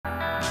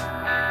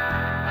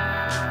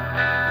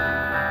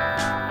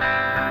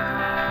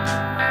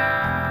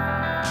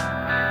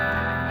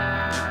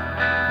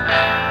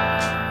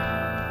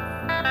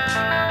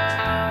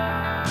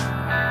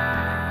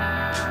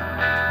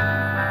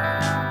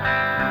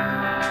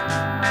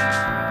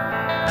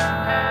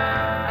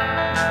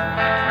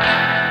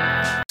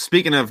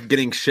speaking of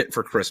getting shit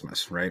for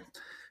Christmas, right?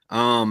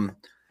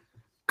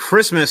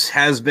 Christmas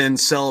has been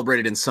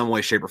celebrated in some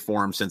way, shape, or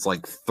form since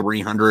like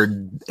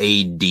 300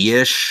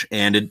 AD-ish,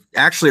 and it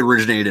actually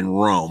originated in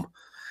Rome.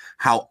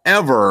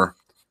 However,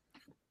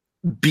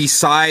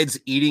 besides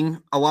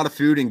eating a lot of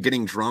food and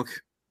getting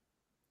drunk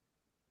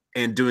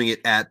and doing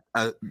it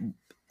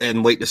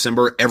in late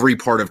December, every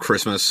part of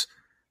Christmas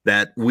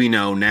that we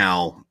know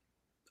now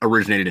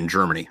originated in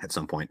Germany at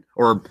some point,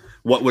 or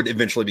what would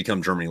eventually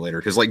become Germany later.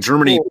 Because like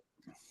Germany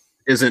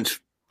isn't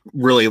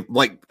really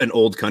like an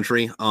old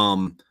country.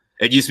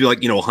 It used to be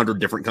like, 100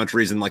 different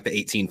countries in like the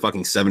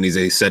 1870s.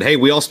 They said, hey,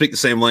 we all speak the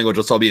same language.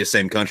 Let's all be the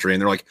same country.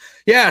 And they're like,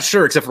 yeah,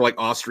 sure. Except for like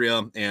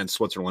Austria and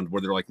Switzerland,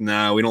 where they're like,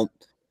 no, we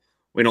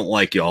don't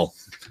like y'all.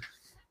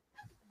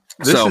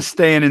 This is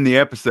staying in the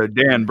episode.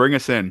 Dan, bring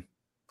us in.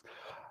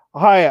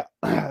 Hi,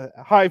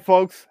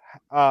 folks.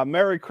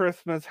 Merry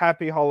Christmas.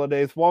 Happy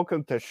holidays.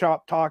 Welcome to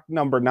Shop Talk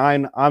number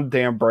 9. I'm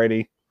Dan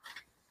Brady.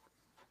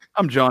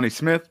 I'm Johnny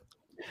Smith.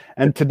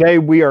 And today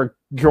we are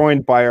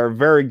joined by our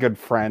very good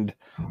friend,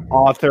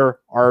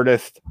 author,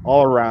 artist,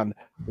 all around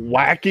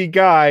wacky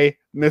guy,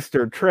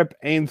 Mr. Trip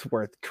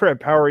Ainsworth.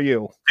 Trip, how are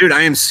you? Dude,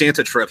 I am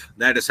Santa Trip.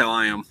 That is how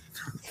I am.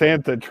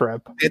 Santa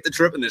Trip. Hit the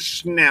trip and the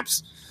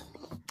snaps.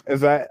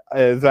 Is that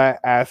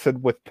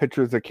acid with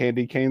pictures of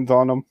candy canes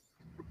on them?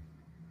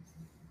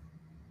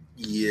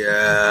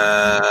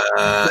 Yeah.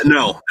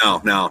 No.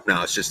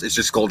 It's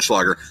just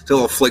Goldschlager. It's a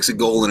little flakes of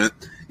gold in it.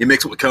 You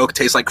mix it with Coke,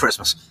 tastes like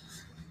Christmas.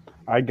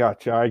 I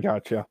gotcha.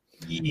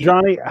 Yeah.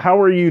 Johnny,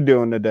 how are you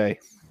doing today?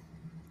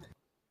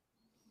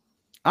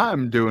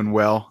 I'm doing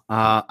well.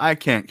 I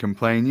can't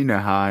complain. You know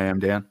how I am,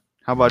 Dan.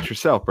 How about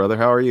yourself, brother?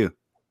 How are you?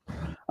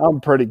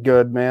 I'm pretty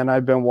good, man.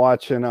 I've been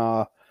watching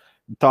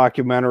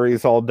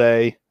documentaries all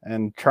day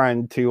and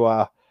trying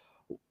to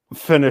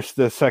finish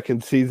the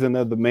second season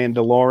of The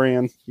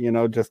Mandalorian,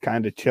 just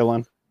kind of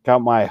chilling. Got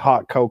my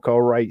hot cocoa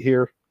right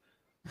here.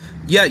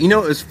 Yeah,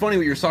 it's funny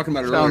what you were talking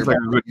about earlier. Sounds like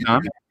a good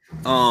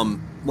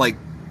time. Like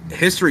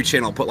History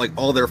Channel put like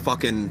all their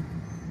fucking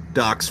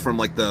docs from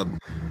like the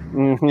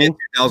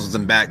 2000s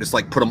and back, just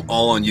like put them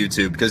all on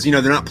YouTube because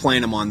they're not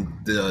playing them on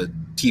the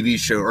TV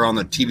show or on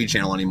the TV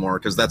channel anymore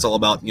because that's all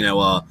about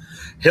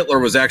Hitler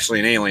was actually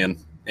an alien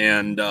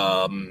and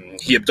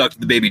he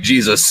abducted the baby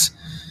Jesus.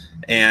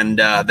 And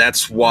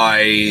that's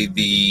why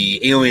the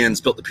aliens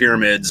built the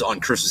pyramids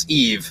on Christmas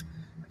Eve.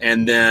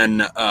 And then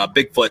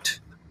Bigfoot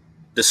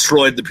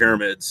destroyed the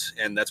pyramids.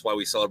 And that's why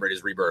we celebrate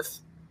his rebirth.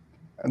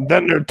 And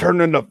then they're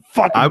turning to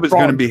fucking. I was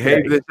going to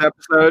behave this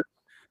episode.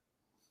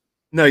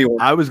 No, you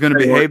weren't. I was going to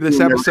behave this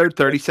episode.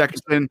 30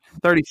 seconds in,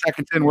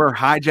 we're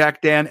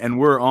hijacked, Dan, and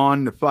we're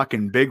on the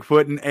fucking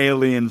Bigfoot and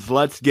aliens.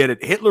 Let's get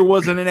it. Hitler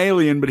wasn't an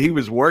alien, but he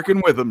was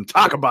working with them.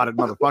 Talk about it,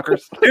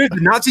 motherfuckers. Dude,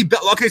 the Nazi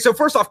bell. Okay, so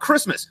first off,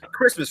 Christmas,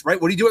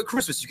 right? What do you do at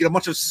Christmas? You get a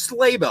bunch of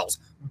sleigh bells.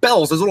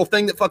 Bells, this little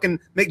thing that fucking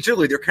make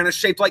jiggly. They're kind of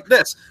shaped like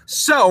this.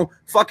 So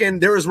fucking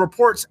there was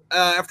reports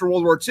after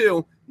World War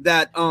II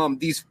that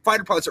these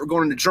fighter pilots that were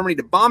going into Germany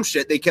to bomb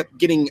shit, they kept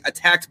getting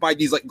attacked by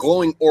these like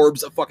glowing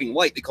orbs of fucking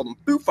light. They called them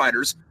Foo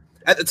Fighters.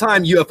 At the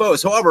time,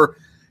 UFOs. However,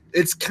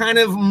 it's kind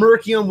of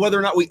murky on whether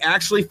or not we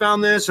actually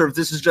found this or if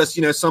this is just,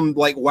 some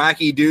like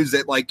wacky dudes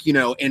that like,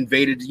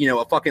 invaded,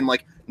 a fucking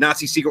like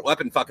Nazi secret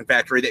weapon fucking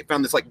factory. They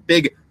found this like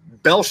big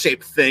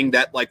bell-shaped thing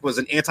that like was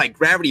an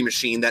anti-gravity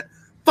machine that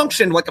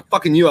functioned like a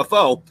fucking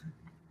UFO.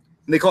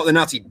 And they call it the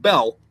Nazi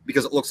bell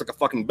because it looks like a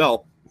fucking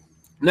bell.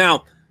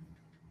 Now,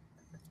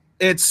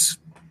 it's,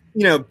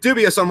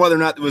 dubious on whether or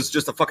not it was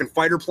just a fucking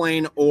fighter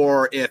plane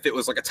or if it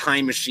was like a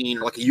time machine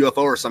or like a UFO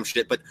or some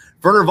shit. But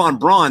Werner von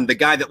Braun, the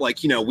guy that like,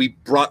 we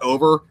brought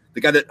over,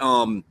 the guy that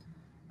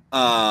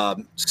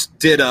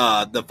did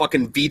the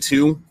fucking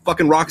V2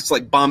 fucking rockets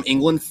like bomb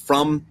England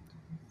from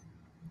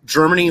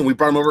Germany, and we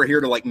brought him over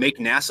here to like make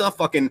NASA.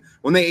 Fucking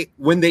when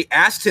they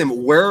asked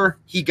him where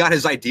he got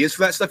his ideas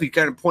for that stuff, he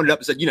kind of pointed up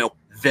and said,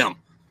 them.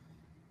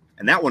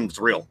 And that one's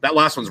real. That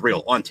last one's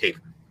real on tape.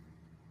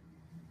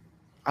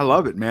 I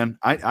love it, man.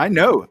 I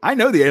know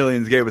the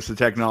aliens gave us the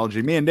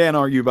technology. Me and Dan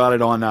argue about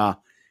it on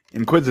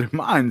Inquisitive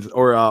Minds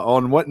or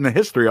on What in the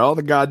History all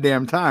the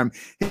goddamn time.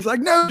 He's like,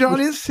 no, John,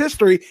 it's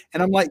history.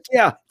 And I'm like,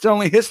 yeah, it's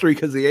only history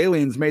because the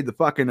aliens made the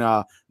fucking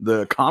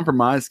the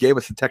compromise, gave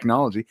us the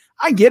technology.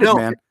 I get it,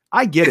 man.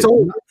 I get it.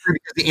 Only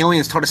because the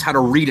aliens taught us how to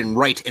read and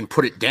write and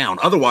put it down.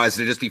 Otherwise,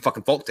 it'd just be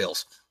fucking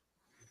folktales.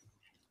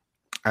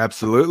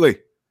 Absolutely.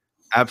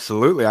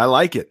 I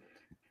like it.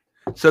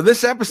 So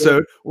this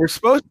episode, we're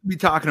supposed to be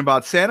talking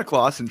about Santa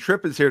Claus, and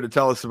Trip is here to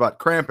tell us about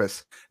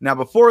Krampus. Now,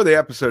 before the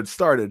episode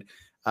started,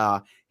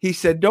 he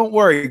said, don't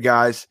worry,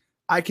 guys,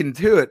 I can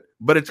do it,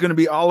 but it's going to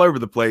be all over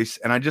the place,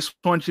 and I just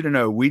want you to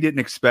know we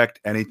didn't expect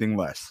anything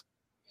less.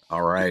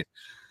 All right.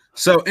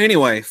 So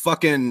anyway,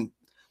 fucking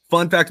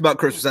fun fact about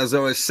Christmas, as I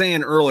was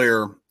saying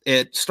earlier,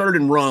 it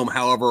started in Rome.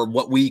 However,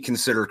 what we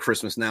consider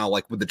Christmas now,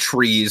 like with the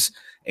trees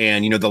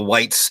and, the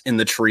lights in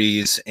the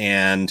trees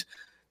and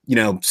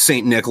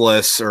St.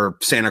 Nicholas or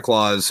Santa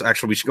Claus.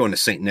 Actually, we should go into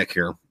St. Nick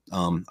here.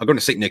 I'll go into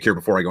St. Nick here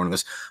before I go into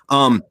this.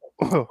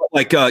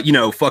 like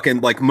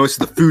fucking like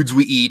most of the foods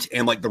we eat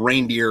and like the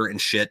reindeer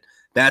and shit,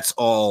 that's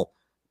all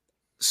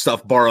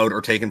stuff borrowed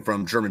or taken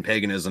from German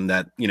paganism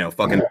that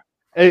fucking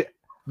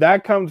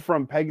that comes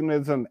from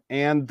paganism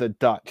and the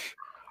Dutch.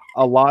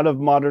 A lot of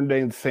modern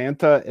day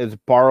Santa is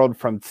borrowed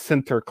from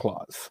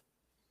Sinterklaas.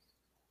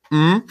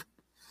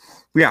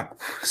 Yeah.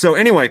 So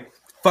anyway,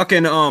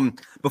 fucking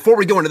before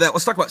we go into that,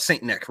 let's talk about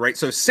Saint Nick, right?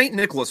 So Saint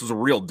Nicholas was a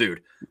real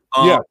dude.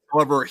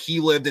 However, he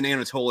lived in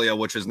Anatolia,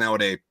 which is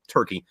nowadays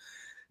Turkey.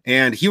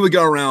 And he would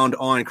go around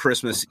on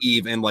Christmas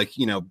Eve and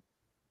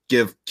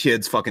give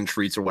kids fucking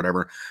treats or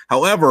whatever.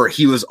 However,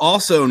 he was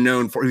also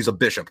known for, he was a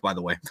bishop, by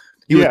the way.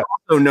 He was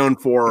also known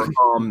for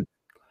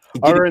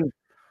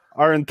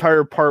our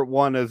entire part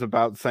 1 is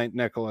about Saint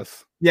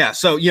Nicholas. Yeah,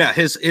 so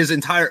his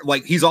entire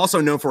he's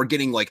also known for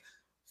getting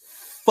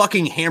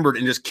fucking hammered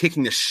and just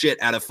kicking the shit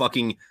out of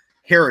fucking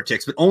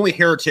heretics, but only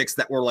heretics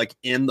that were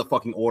in the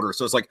fucking order.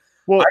 So it's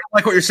well, I don't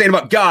like what you're saying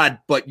about God,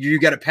 but you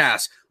got to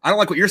pass. I don't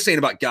like what you're saying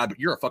about God, but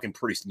you're a fucking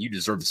priest and you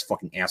deserve this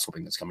fucking ass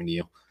whooping that's coming to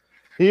you.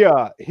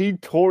 He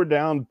tore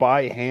down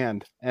by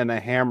hand and a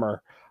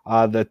hammer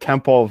the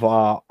temple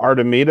of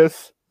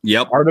Artemis.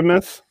 Yep.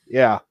 Artemis.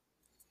 Yeah.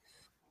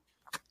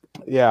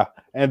 Yeah.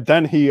 And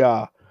then he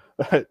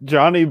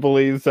Johnny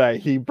believes that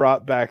he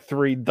brought back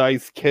 3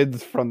 dice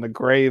kids from the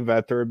grave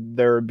after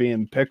they were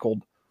being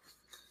pickled.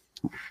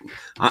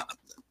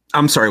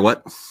 I'm sorry,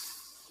 what?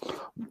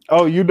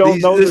 Oh, you don't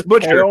know this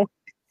butcher? Tale?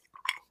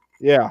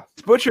 Yeah.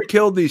 This butcher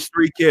killed these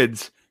 3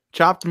 kids,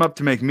 chopped them up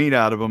to make meat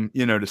out of them,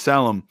 to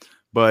sell them.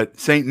 But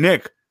Saint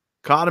Nick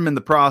caught him in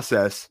the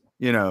process,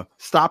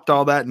 stopped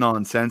all that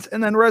nonsense,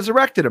 and then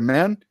resurrected him,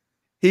 man.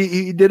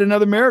 He did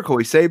another miracle.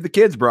 He saved the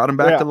kids, brought them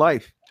back to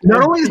life.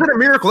 Not only is that a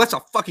miracle, that's a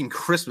fucking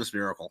Christmas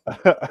miracle.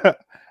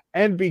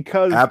 And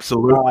because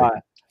absolutely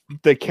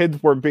the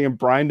kids were being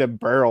brined in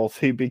barrels,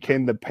 he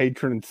became the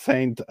patron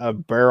saint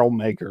of barrel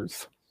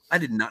makers. I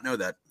did not know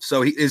that.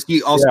 So is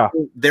he also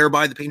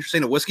thereby the patron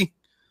saint of whiskey?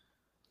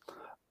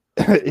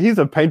 He's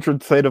a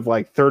patron saint of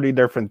 30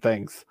 different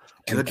things.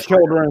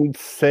 Children,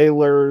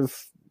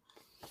 sailors,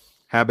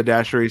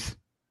 haberdasheries.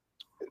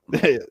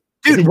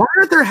 Dude, why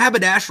aren't there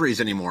haberdasheries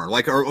anymore?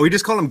 Are we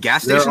just calling them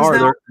gas stations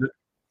now?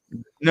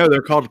 No,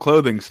 they're called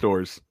clothing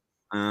stores.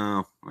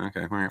 Oh,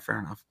 okay. All right, fair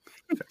enough.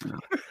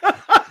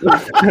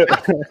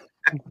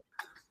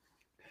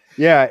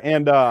 Yeah,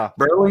 and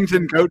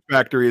Burlington Coat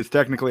Factory is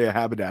technically a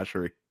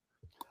haberdashery.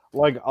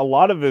 A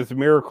lot of his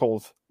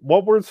miracles.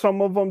 What were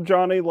some of them,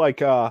 Johnny?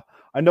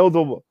 I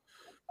know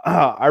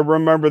I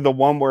remember the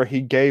one where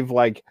he gave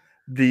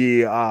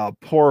the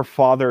poor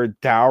father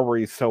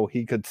dowry so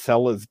he could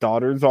sell his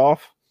daughters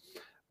off.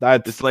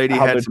 This lady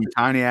had some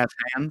tiny ass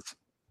hands.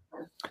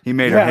 He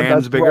made her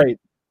hands bigger.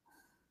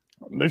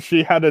 Right.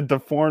 She had a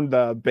deformed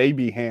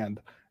baby hand,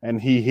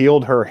 and he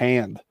healed her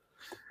hand.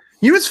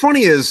 You know what's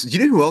funny is, do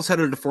you know who else had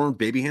a deformed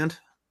baby hand?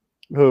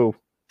 Who?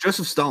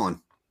 Joseph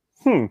Stalin.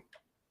 Really?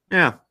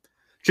 Yeah.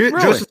 Joseph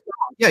Stalin.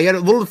 Yeah, he had a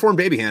little deformed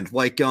baby hand.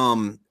 He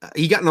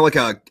got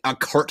into a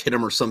cart hit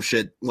him or some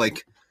shit when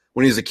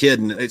he was a kid,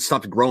 and it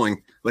stopped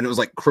growing when it was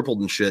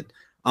crippled and shit.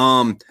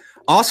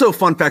 Also,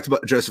 fun fact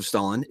about Joseph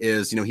Stalin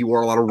is, he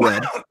wore a lot of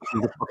red. He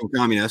was a fucking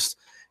communist.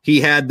 He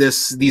had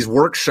these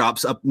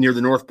workshops up near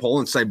the North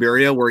Pole in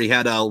Siberia where he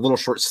had little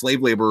short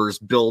slave laborers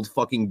build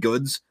fucking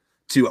goods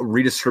to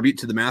redistribute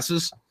to the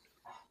masses.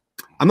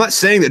 I'm not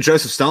saying that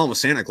Joseph Stalin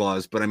was Santa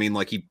Claus, but I mean,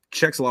 he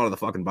checks a lot of the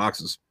fucking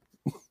boxes.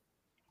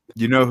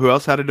 You know who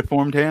else had a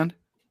deformed hand?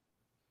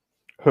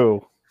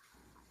 Who?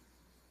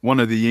 One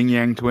of the Yin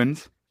Yang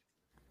Twins.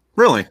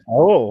 Really?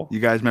 Oh. You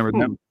guys remember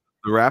them?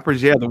 The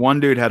rappers? Yeah, the one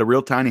dude had a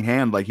real tiny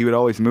hand. He would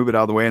always move it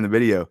out of the way in the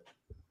video.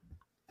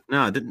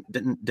 No, I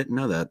didn't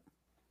know that.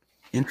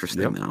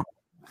 Interesting now.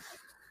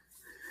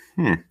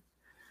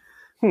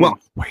 Well,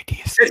 where do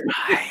you see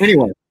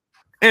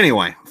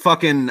anyway,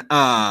 fucking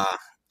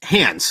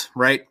hands,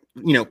 right?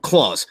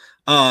 Claws.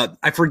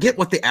 I forget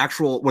what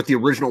the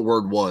original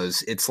word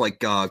was. It's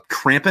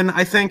crampon,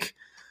 I think.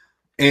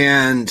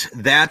 And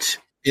that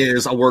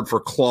is a word for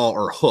claw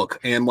or hook.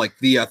 And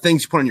the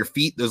things you put on your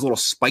feet, those little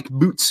spike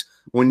boots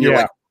when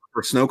you're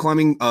for snow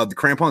climbing, the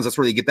crampons, that's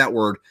where you get that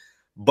word.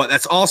 But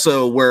that's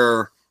also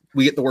where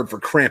we get the word for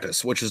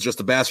Krampus, which is just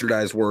a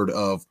bastardized word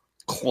of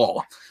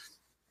claw.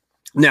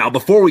 Now,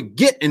 before we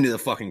get into the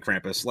fucking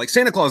Krampus,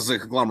 Santa Claus is a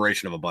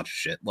conglomeration of a bunch of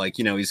shit.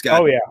 He's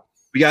got,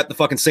 we got the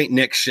fucking Saint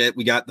Nick shit.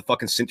 We got the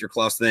fucking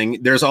Sinterklaas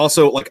thing. There's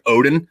also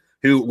Odin,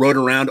 who rode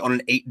around on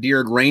an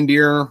 8-eared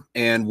reindeer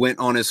and went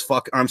on his an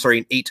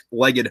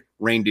 8-legged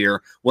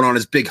reindeer, went on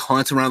his big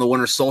hunt around the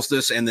winter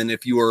solstice. And then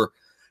if you were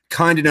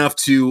kind enough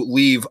to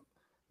leave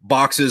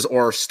boxes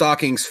or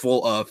stockings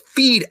full of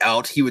feed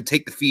out, he would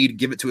take the feed,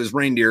 give it to his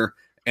reindeer,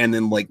 and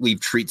then leave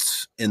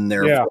treats in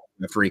there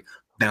after he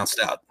bounced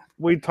out.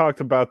 We talked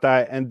about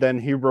that, and then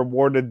he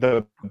rewarded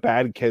the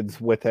bad kids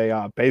with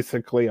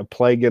basically a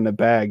plague in a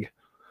bag.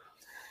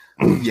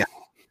 Yeah.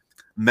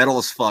 Metal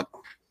as fuck.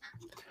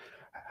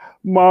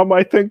 Mom,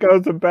 I think I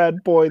was a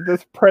bad boy.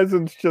 This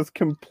present's just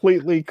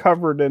completely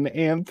covered in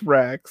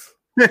anthrax.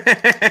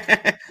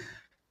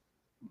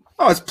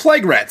 Oh, it's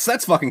plague rats.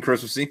 That's fucking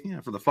Christmassy.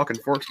 Yeah, for the fucking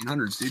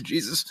 1400s, dude.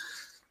 Jesus.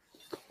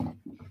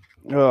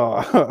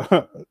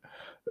 Oh,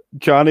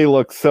 Johnny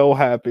looks so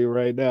happy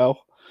right now.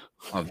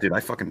 Oh, dude, I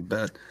fucking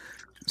bet.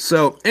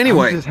 So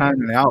anyway, I'm just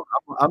hanging out.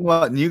 I'm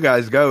letting you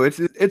guys go.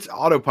 It's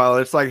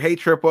autopilot. It's like, hey,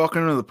 Trip,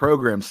 welcome to the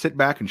program. Sit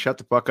back and shut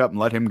the fuck up and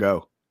let him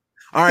go.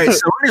 all right.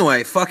 So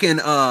anyway, fucking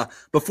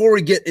before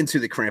we get into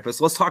the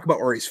Krampus, let's talk about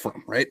where he's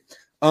from, right?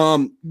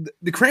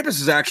 The Krampus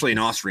is actually an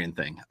Austrian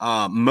thing.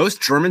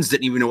 Most Germans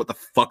didn't even know what the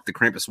fuck the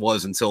Krampus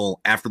was until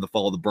after the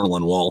fall of the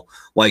Berlin Wall.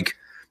 Like,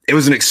 it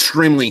was an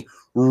extremely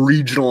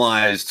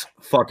regionalized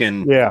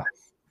fucking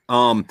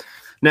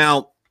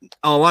now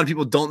a lot of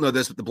people don't know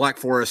this, but the Black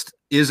Forest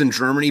is in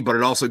Germany, but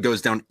it also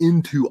goes down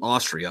into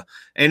Austria.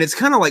 And it's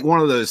kind of like one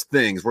of those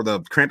things where the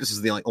Krampus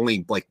is the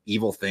only like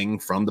evil thing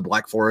from the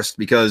Black Forest,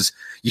 because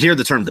you hear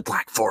the term the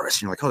Black Forest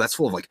and you're like, oh, that's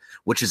full of like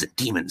witches and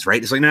demons,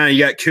 right? It's like, nah,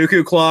 you got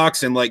cuckoo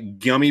clocks and like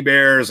gummy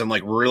bears and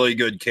like really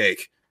good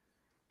cake.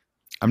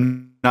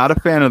 I'm not a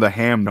fan of the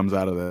ham comes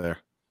out of there.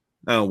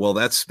 Oh, well,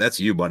 that's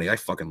you, buddy. I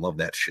fucking love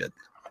that shit.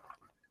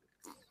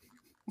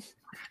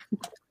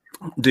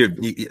 Dude,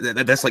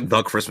 that's like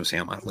the Christmas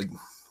ham. Like,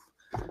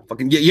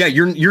 fucking yeah.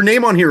 Your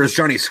name on here is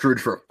Johnny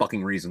Scrooge for a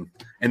fucking reason,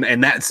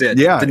 and that's it.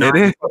 Yeah, it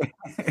is.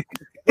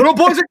 Little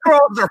boys and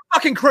girls are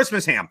fucking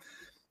Christmas ham.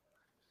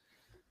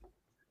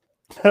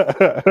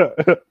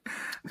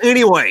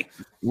 Anyway,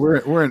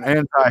 we're an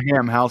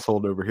anti-ham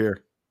household over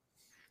here.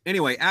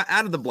 Anyway,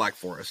 out of the Black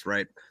Forest,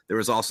 right? There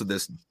was also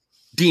this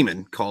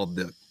demon called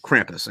the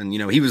Krampus, and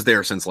he was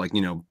there since like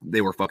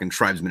they were fucking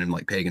tribesmen and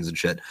like pagans and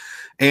shit.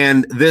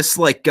 And this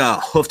like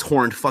hoofed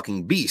horned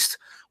fucking beast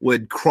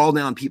would crawl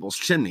down people's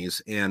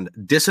chimneys and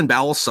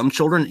disembowel some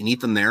children and eat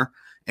them there,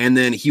 and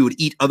then he would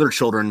eat other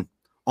children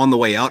on the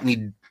way out, and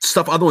he'd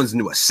stuff other ones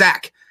into a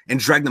sack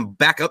and drag them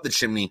back up the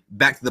chimney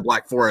back to the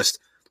Black Forest,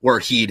 where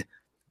he'd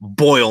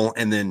boil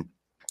and then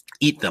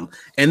eat them.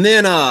 And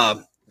then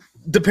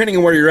depending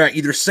on where you're at,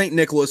 either Saint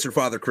Nicholas or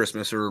Father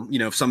Christmas, or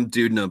some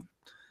dude in a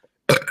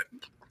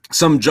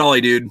some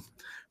jolly dude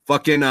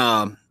fucking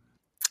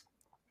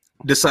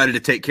decided to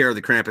take care of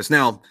the Krampus.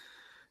 Now,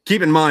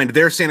 keep in mind,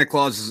 their Santa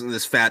Claus isn't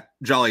this fat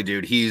jolly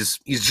dude. He's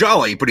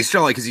jolly, but he's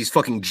jolly because he's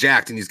fucking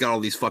jacked and he's got all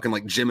these fucking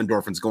like gym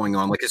endorphins going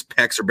on. Like his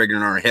pecs are bigger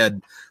than our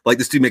head. Like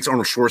this dude makes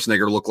Arnold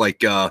Schwarzenegger look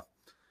like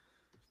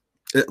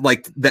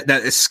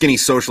that skinny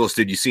socialist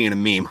dude you see in a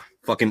meme.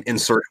 Fucking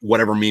insert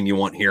whatever meme you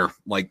want here.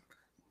 Like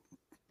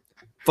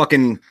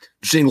fucking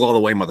jingle all the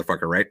way,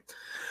 motherfucker, right?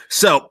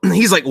 So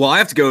he's like, well, I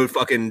have to go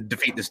fucking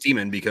defeat this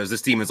demon because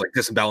this demon's like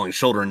disemboweling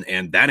children,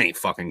 and that ain't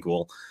fucking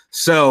cool.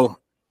 So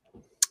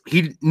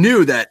he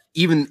knew that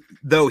even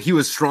though he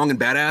was strong and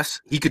badass,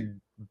 he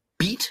could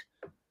beat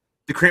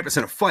the Krampus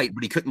in a fight,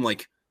 but he couldn't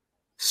like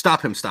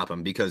stop him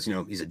because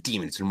he's a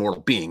demon, it's an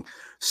immortal being.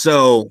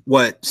 So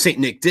what Saint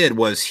Nick did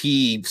was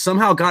he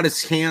somehow got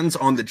his hands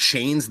on the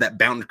chains that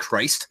bound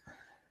Christ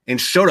and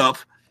showed up,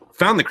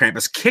 found the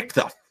Krampus, kicked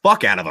the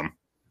fuck out of him,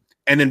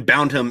 and then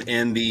bound him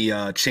in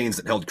the chains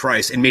that held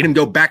Christ and made him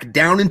go back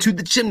down into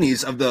the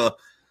chimneys of the,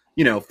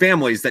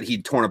 families that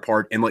he'd torn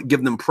apart and like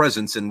give them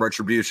presents in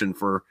retribution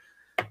for,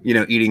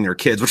 eating their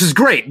kids, which is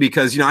great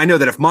because, I know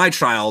that if my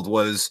child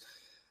was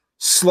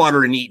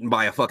slaughtered and eaten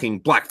by a fucking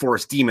Black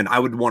Forest demon, I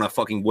would want a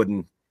fucking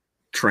wooden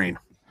train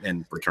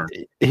in return.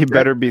 He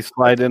better be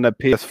sliding a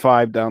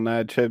PS5 down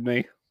that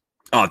chimney.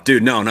 Oh,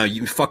 dude, no,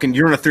 you're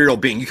in a 3-year-old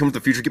being. You come from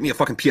the future, get me a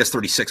fucking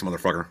PS36,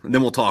 motherfucker, and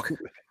then we'll talk.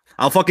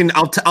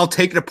 I'll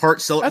take it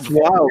apart, sell it That's to the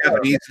wild,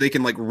 Japanese so they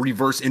can like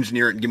reverse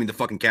engineer it and give me the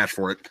fucking cash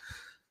for it.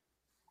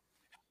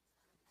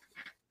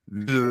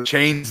 The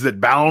chains that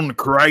bound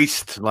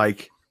Christ,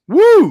 like,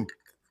 woo!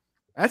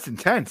 That's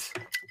intense.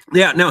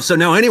 Yeah, no, so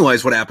now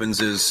anyways, what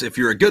happens is if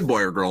you're a good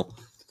boy or girl,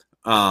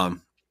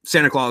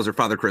 Santa Claus or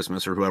Father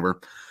Christmas or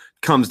whoever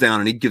comes down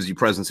and he gives you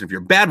presents. And if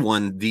you're a bad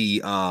one, the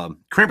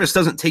Krampus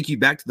doesn't take you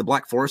back to the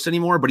Black Forest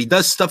anymore, but he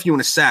does stuff you in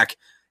a sack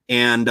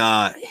and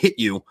hit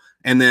you.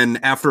 And then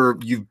after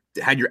you've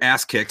had your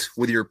ass kicked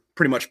with your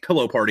pretty much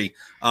pillow party,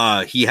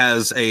 he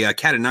has a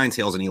cat of nine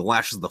tails and he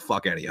lashes the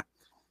fuck out of you.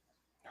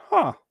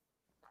 Huh.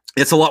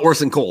 It's a lot worse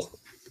than Cole.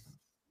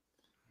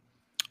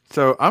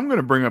 So I'm going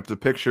to bring up the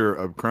picture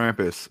of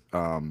Krampus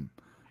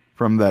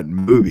from that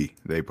movie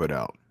they put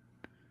out,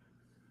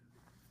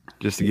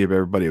 just to give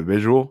everybody a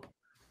visual.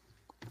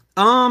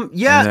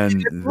 Yeah.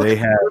 And then they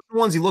have the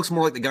ones he looks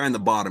more like the guy in the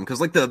bottom because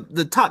like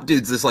the top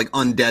dude's this like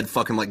undead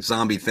fucking like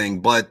zombie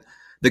thing, but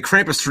the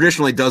Krampus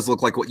traditionally does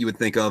look like what you would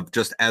think of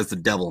just as the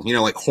devil,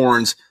 like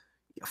horns,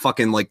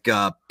 fucking like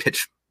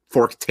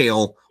pitchfork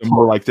tail.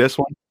 More like this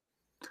one?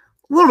 A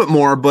little bit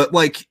more, but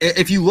like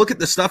if you look at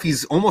the stuff,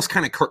 he's almost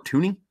kind of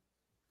cartoony.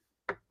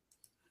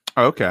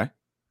 Okay.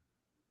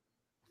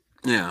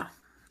 Yeah.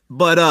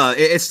 But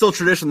it's still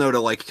tradition though to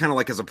like kind of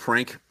like as a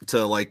prank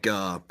to like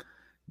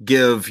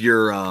give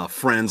your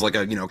friends like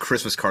a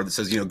Christmas card that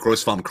says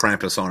Gross vom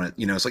Krampus on it.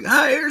 It's like,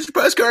 hi, here's your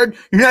postcard.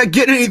 You're not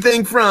getting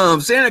anything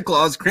from Santa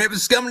Claus. Krampus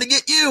is coming to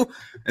get you.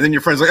 And then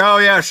your friend's like, oh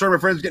yeah, sure, my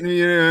friend's getting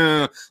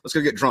you. Let's go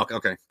get drunk.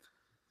 Okay.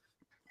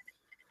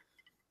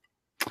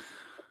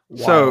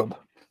 So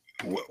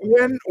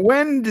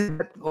When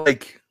did it,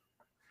 like,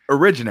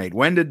 originate?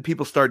 When did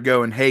people start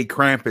going, "Hey,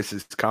 Krampus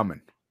is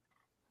coming"?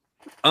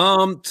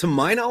 To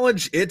my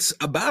knowledge, it's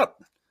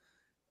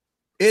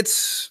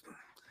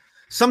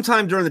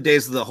sometime during the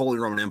days of the Holy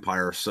Roman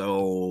Empire,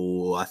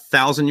 so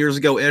 1,000 years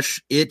ago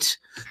ish.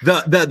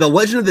 The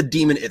legend of the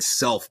demon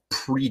itself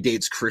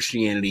predates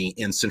Christianity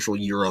in Central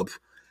Europe,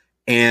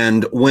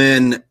 and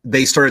when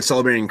they started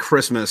celebrating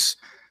Christmas,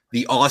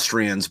 the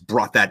Austrians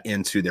brought that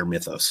into their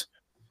mythos.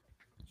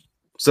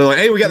 So, like,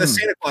 hey, we got the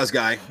Santa Claus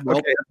guy. Well,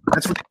 okay,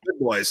 that's for the good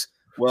boys.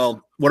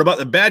 Well, what about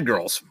the bad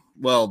girls?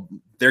 Well,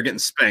 they're getting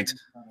spanked.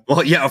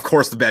 Well, yeah, of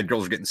course the bad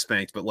girls are getting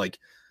spanked, but like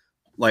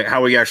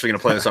how are we actually going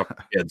to play this up with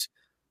kids?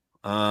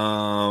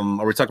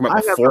 Are we talking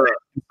about before?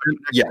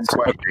 Yes.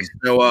 Okay.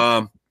 So,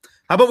 how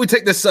about we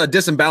take this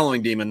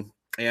disemboweling demon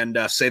and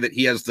say that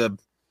he has the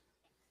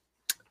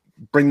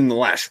bring them the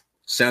lash?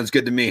 Sounds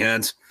good to me,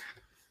 Hans.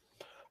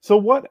 So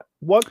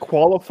what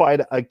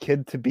qualified a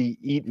kid to be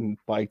eaten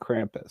by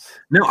Krampus?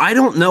 No, I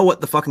don't know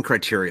what the fucking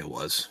criteria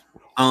was.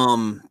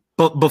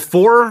 But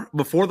before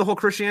the whole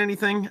Christianity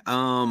thing,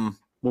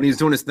 when he was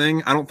doing his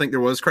thing, I don't think there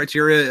was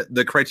criteria.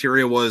 The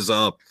criteria was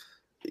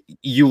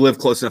you live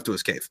close enough to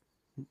his cave.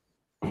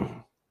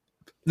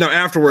 No,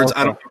 afterwards,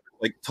 okay. I don't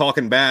like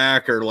talking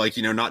back or like,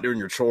 you know, not doing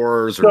your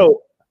chores. Or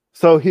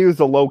so he was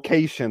a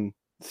location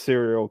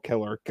serial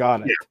killer.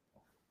 Got it.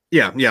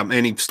 Yeah,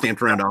 and he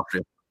stamped around after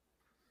you.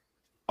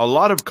 A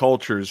lot of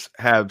cultures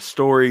have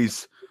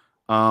stories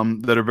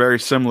that are very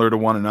similar to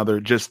one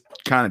another, just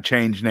kind of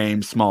change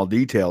names, small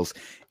details.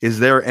 Is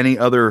there any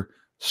other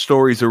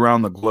stories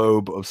around the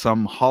globe of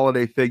some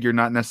holiday figure,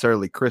 not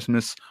necessarily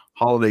Christmas,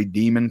 holiday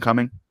demon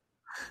coming?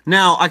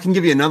 Now, I can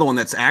give you another one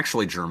that's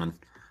actually German.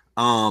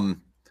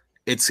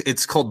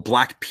 It's called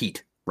Black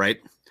Pete, right?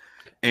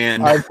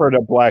 And I've heard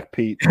of Black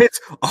Pete. It's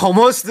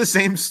almost the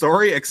same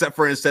story, except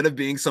for instead of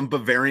being some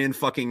Bavarian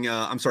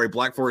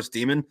Black Forest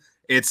demon,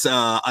 it's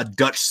a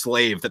Dutch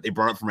slave that they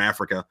brought up from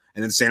Africa.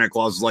 And then Santa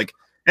Claus is like,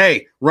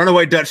 hey,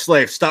 runaway Dutch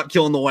slave, stop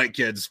killing the white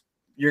kids.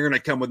 You're going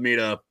to come with me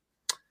to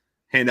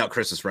hand out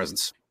Christmas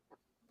presents.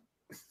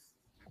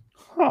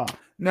 Huh.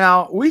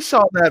 Now, we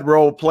saw that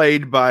role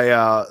played by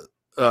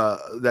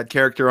that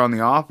character on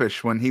The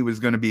Office when he was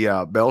going to be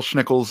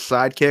Belschnickel's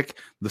sidekick,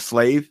 the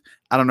slave.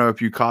 I don't know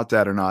if you caught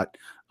that or not.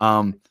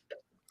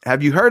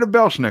 Have you heard of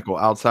Belschnickel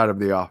outside of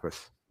The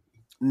Office?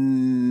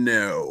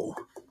 No.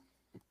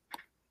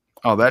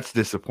 Oh, that's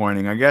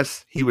disappointing. I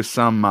guess he was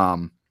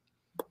some,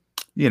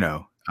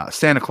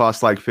 Santa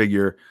Claus-like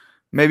figure.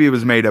 Maybe it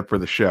was made up for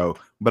the show,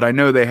 but I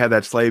know they had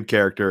that slave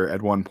character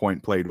at one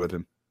point played with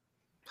him.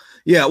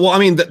 Yeah, well, I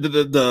mean,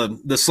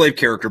 the slave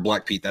character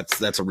Black Pete,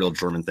 that's a real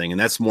German thing, and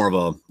that's more of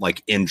a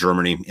like in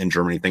Germany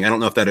thing. I don't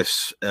know if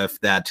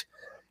that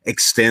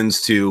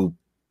extends to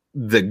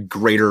the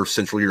greater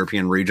Central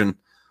European region,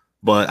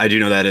 but I do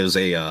know that is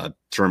a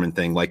German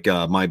thing. Like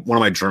one of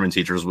my German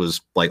teachers was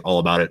like all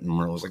about it, and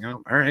I was like,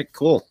 oh, all right,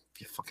 cool,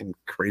 you fucking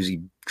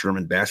crazy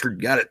German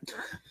bastard, got it.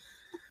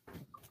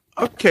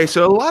 Okay,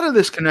 so a lot of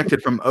this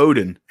connected from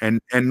Odin and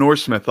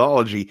Norse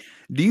mythology.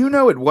 Do you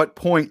know at what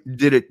point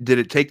did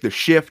it take the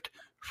shift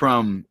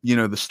from,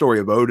 the story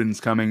of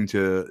Odin's coming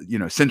to,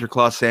 Santa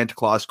Claus,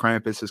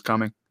 Krampus is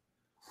coming?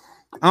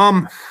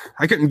 I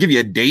couldn't give you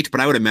a date,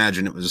 but I would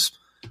imagine it was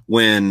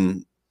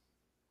when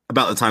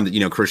about the time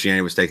that,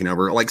 Christianity was taking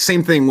over. Like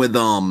same thing with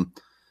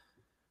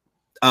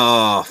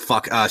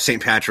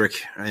St.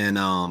 Patrick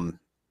and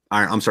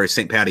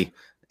St. Patty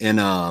in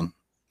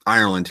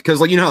Ireland, because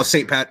how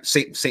Saint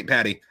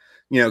Patty,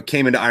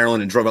 came into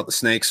Ireland and drove out the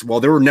snakes.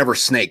 Well, there were never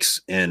snakes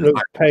in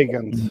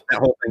pagans. That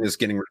whole thing is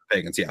getting rid of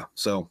pagans. Yeah,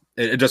 so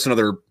it just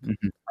another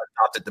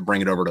adopted to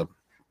bring it over to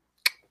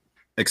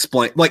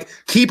explain, like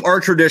keep our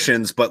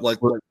traditions, but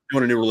like we're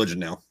doing a new religion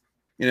now.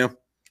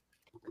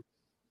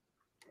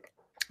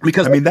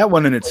 Because I mean that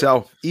one in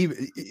itself,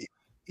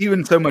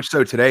 even so much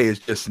so today, is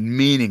just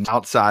meaning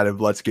outside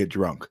of let's get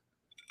drunk.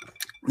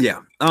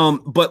 Yeah,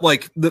 but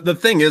like the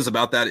thing is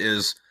about that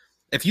is,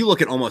 if you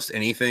look at almost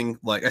anything,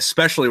 like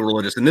especially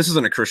religious, and this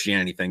isn't a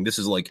Christianity thing, this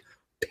is like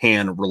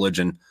pan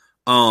religion,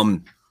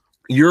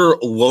 your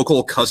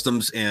local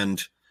customs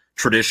and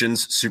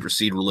traditions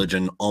supersede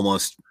religion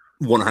almost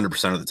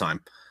 100% of the time.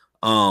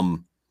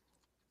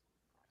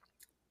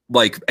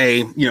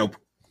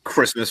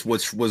 Christmas,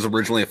 which was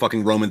originally a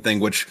fucking Roman thing,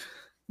 which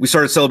we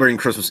started celebrating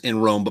Christmas in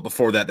Rome, but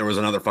before that there was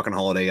another fucking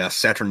holiday,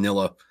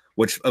 Saturnilla,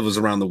 which was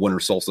around the winter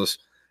solstice.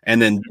 And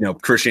then,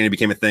 Christianity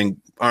became a thing.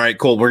 All right,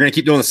 cool. We're going to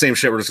keep doing the same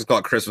shit. We're just going to call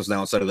it Christmas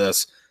now instead of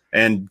this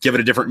and give it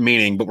a different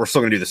meaning, but we're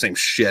still going to do the same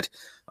shit.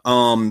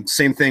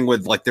 Same thing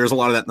with, like, there's a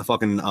lot of that in the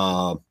fucking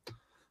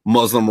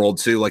Muslim world,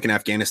 too. Like, in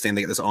Afghanistan,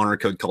 they get this honor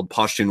code called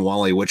Pashtun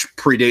Wali, which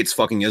predates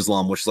fucking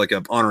Islam, which is like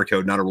an honor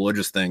code, not a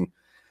religious thing.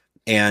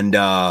 And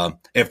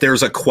if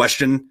there's a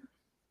question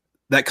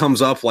that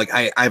comes up, like,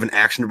 I have an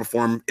action to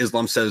perform.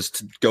 Islam says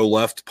to go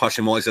left.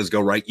 Pashtun Wali says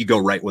go right. You go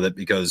right with it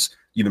because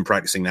you've been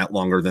practicing that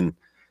longer than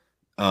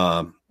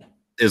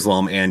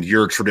Islam, and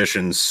your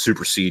traditions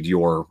supersede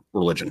your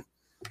religion.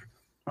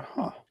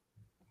 Uh-huh.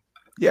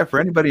 Yeah, for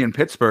anybody in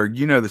Pittsburgh,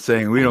 you know the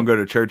saying, we don't go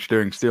to church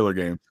during Steeler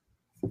games.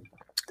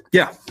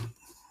 Yeah.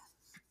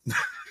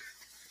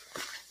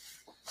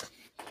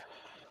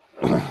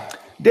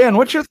 Dan,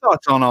 what's your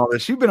thoughts on all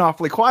this? You've been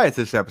awfully quiet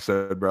this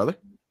episode, brother.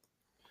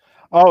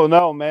 Oh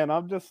no, man!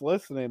 I'm just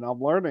listening.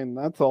 I'm learning.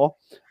 That's all.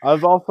 I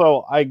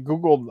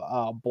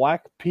googled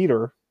Black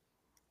Peter.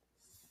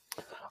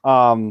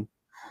 Oh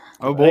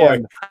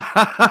boy,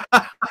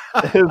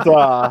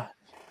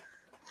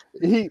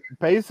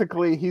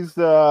 he's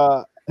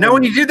the. Now,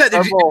 when you did that,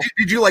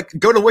 did you like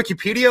go to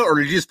Wikipedia, or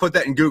did you just put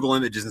that in Google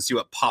Images and see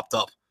what popped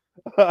up?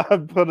 I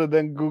put it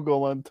in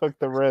Google and took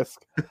the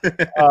risk.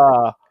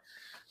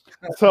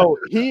 So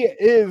he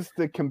is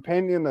the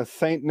companion of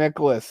Saint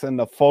Nicholas in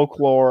the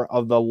folklore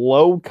of the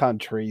Low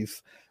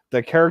Countries.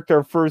 The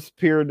character first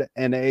appeared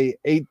in a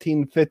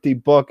 1850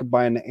 book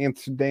by an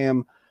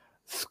Amsterdam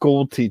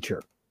school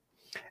teacher.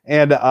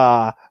 And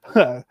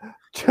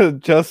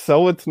just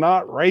so it's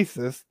not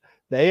racist,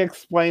 they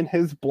explain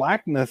his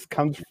blackness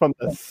comes from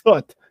the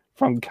soot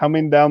from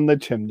coming down the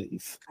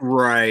chimneys.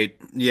 Right.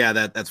 Yeah,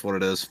 that's what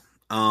it is.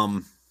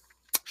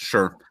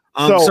 Sure.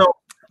 So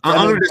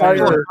I'm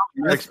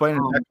explain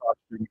it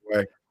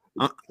anyway.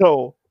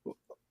 So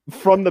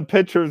from the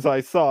pictures I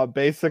saw,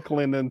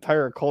 basically an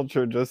entire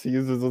culture just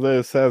uses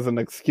this as an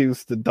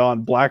excuse to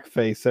don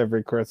blackface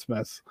every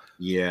Christmas.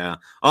 Yeah.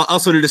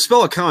 Also, to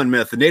dispel a common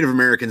myth, the Native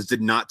Americans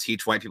did not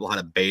teach white people how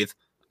to bathe.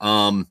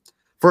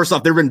 First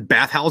off, there have been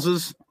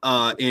bathhouses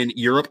in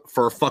Europe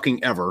for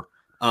fucking ever.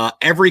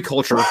 Every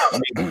culture.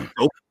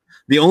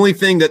 The only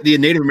thing that the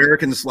Native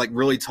Americans like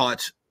really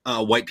taught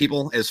white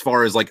people as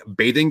far as like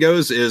bathing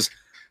goes is,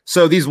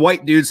 so these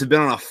white dudes have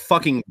been on a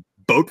fucking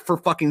boat for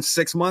fucking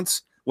 6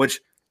 months, which,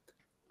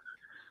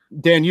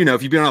 Dan, you know,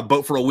 if you've been on a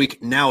boat for a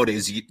week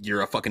nowadays,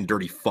 you're a fucking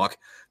dirty fuck.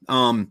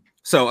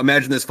 So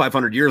imagine this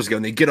 500 years ago,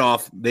 and they get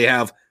off, they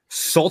have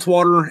salt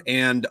water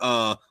and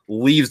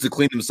leaves to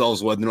clean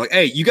themselves with. And they're like,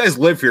 hey, you guys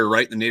live here,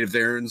 right? The Native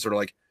Aryans are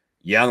like,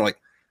 yeah. And they're like,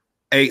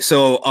 hey,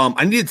 so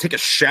I need to take a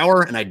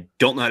shower, and I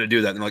don't know how to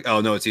do that. And they're like, oh,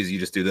 no, it's easy. You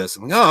just do this.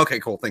 I'm like, oh, okay,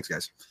 cool. Thanks,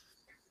 guys.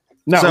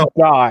 No,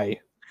 die.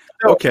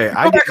 Okay,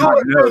 I did not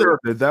know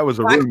that was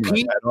a rumor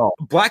at all.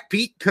 Black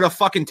Pete could have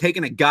fucking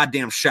taken a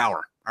goddamn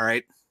shower. All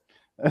right.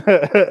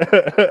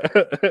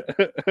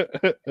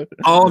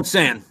 All I'm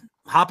saying,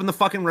 hop in the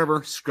fucking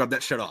river, scrub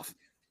that shit off.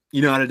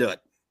 You know how to do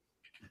it.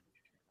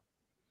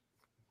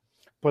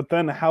 But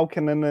then, how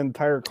can an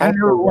entire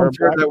culture wear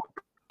black?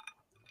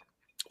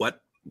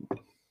 What?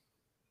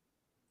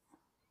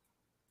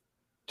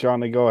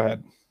 Johnny, go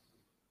ahead.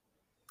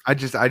 I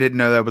didn't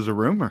know that was a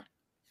rumor.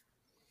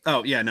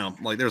 Oh yeah, no,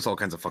 like there's all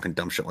kinds of fucking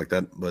dumb shit like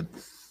that, but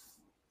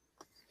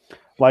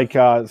like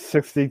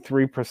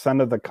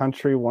 63% of the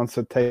country wants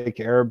to take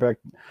Arabic,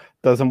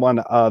 doesn't want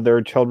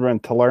their children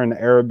to learn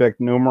Arabic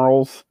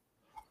numerals.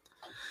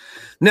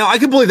 Now I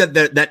can believe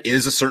that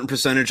is a certain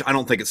percentage. I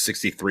don't think it's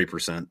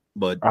 63%,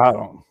 but I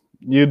don't.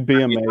 You'd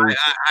be amazed.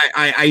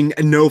 I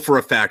know for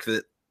a fact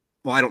that.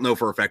 Well, I don't know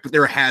for a fact, but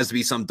there has to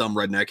be some dumb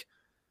redneck.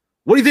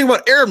 What do you think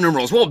about Arab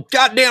numerals? Well,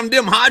 goddamn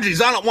them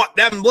Hajis, I don't want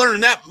them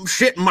learning that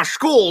shit in my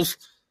schools.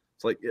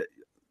 It's like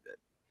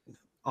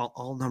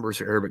all numbers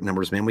are Arabic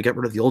numbers, man. We got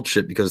rid of the old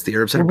shit because the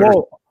Arabs had better.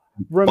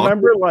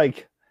 Remember,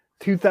 like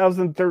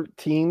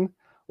 2013,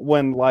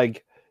 when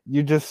like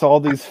you just saw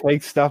these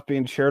fake stuff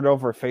being shared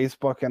over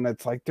Facebook, and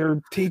it's like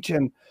they're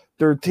teaching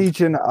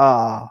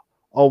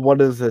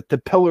what is it? The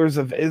pillars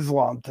of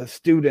Islam to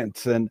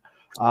students and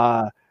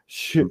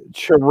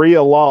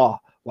Sharia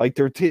law. Like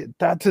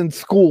that's in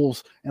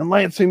schools in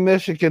Lansing,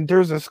 Michigan.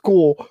 There's a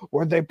school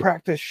where they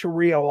practice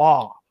Sharia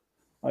law.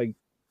 Like,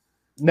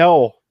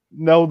 no,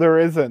 there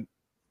isn't.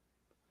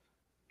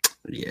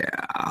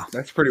 Yeah,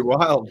 that's pretty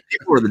wild.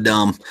 People are the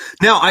dumb.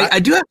 Now, I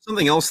do have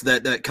something else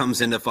that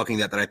comes into fucking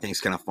that I think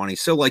is kind of funny.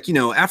 So, like, you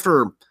know,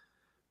 after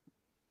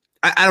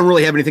I don't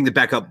really have anything to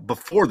back up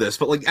before this,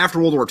 but like after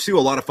World War II, a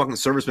lot of fucking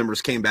service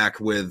members came back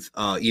with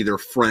either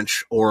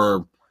French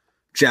or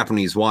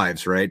Japanese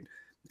wives, right?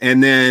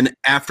 And then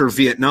after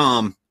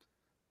Vietnam,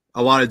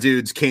 a lot of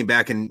dudes came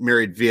back and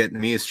married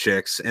Vietnamese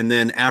chicks. And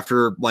then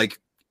after like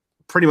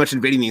pretty much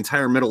invading the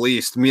entire Middle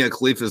East, Mia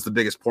Khalifa is the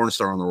biggest porn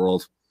star in the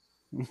world.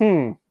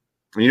 You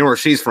know where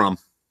she's from?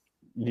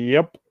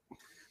 Yep.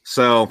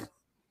 So,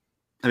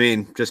 I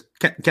mean, just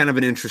kind of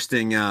an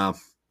interesting I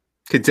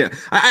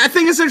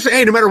think essentially,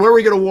 hey, no matter where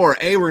we go to war,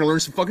 A, we're going to learn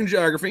some fucking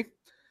geography.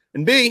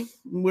 And B,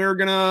 we're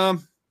going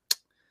to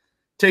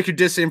take your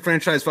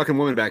disenfranchised fucking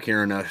women back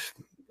here and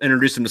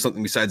introduce them to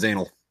something besides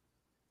anal.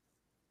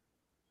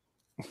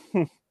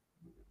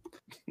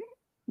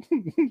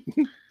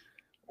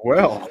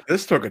 Well,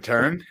 this took a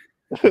turn.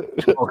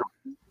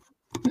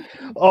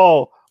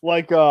 Oh,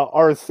 like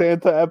our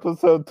Santa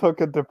episode took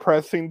a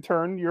depressing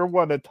turn. You're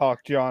one to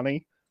talk,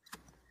 Johnny.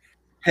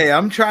 Hey,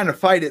 I'm trying to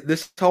fight it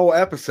this whole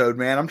episode,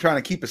 man. I'm trying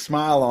to keep a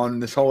smile on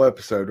this whole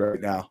episode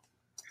right now.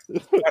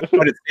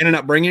 What, is Santa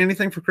not bringing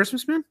anything for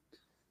Christmas, man?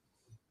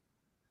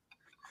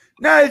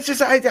 No, it's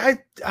just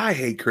I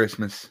hate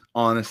Christmas,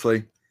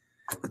 honestly.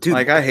 Dude,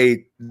 Like, I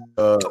hate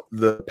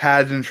the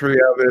pageantry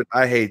of it.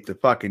 I hate the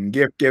fucking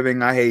gift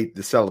giving. I hate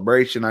the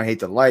celebration. I hate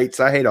the lights.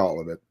 I hate all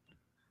of it.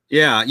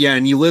 yeah,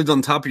 and you lived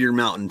on top of your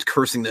mountain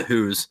cursing the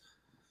Who's.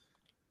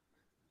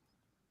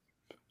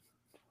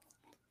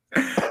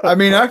 I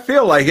mean, I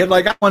feel like it.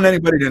 Like, I want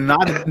anybody to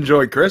not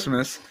enjoy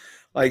Christmas.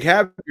 Like,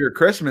 have your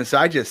Christmas.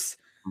 I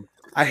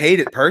hate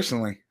it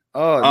personally.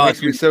 Oh, it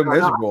makes me so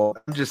miserable.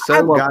 I'm just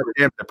so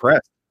goddamn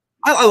depressed.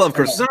 I love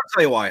Christmas. I'll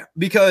tell you why.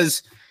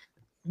 Because,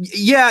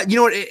 yeah, you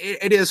know what?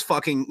 It is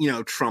fucking,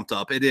 trumped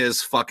up. It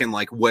is fucking,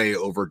 like, way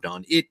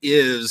overdone. It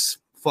is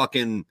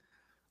fucking,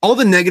 all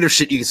the negative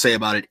shit you can say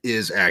about it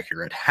is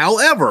accurate.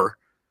 However,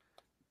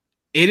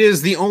 it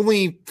is the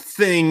only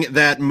thing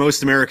that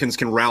most Americans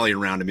can rally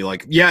around and be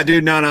like, yeah,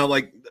 dude, no,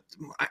 like,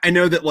 I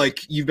know that, like,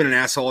 you've been an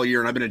asshole all year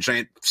and I've been a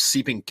giant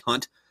seeping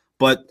cunt,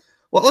 but,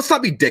 well, let's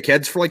not be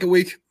dickheads for, like, a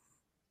week.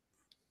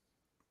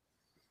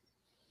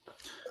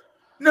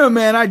 No,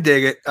 man, I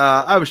dig it.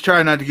 I was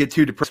trying not to get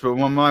too depressed, but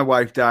when my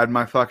wife died,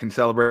 my fucking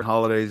celebrating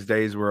holidays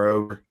days were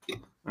over.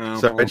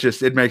 So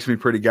it makes me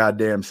pretty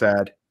goddamn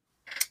sad.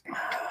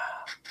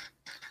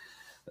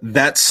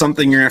 That's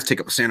something you're going to have to take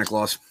up with Santa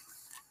Claus.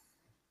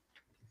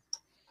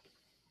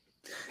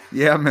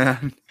 Yeah,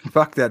 man.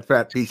 Fuck that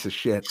fat piece of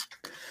shit.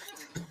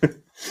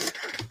 What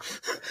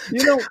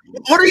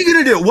are you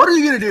going to do? What are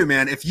you going to do,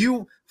 man? If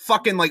you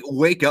fucking like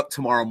wake up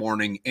tomorrow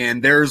morning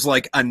and there's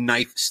like a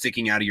knife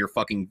sticking out of your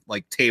fucking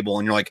like table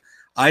and you're like,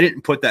 I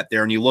didn't put that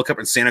there. And you look up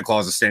and Santa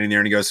Claus is standing there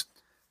and he goes,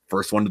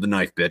 first one to the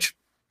knife, bitch.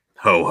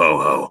 Ho,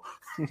 ho,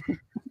 ho.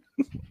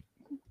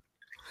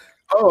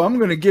 Oh, I'm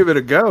gonna give it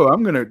a go.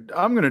 I'm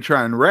gonna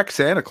try and wreck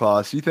Santa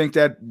Claus. You think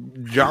that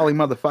jolly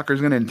motherfucker's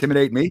gonna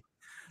intimidate me?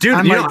 Dude,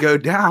 I might go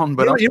down,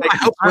 but I hope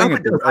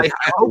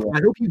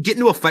you get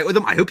into a fight with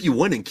him. I hope you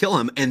win and kill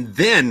him, and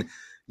then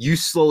you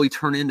slowly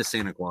turn into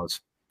Santa Claus.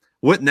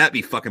 Wouldn't that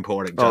be fucking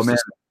poetic justice? Oh man,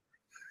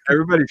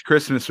 everybody's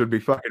Christmas would be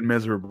fucking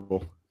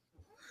miserable.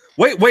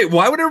 Wait,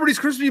 why would everybody's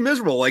Christmas be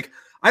miserable? Like,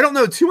 I don't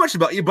know too much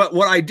about you, but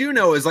what I do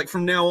know is like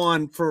from now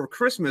on for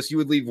Christmas, you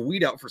would leave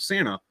weed out for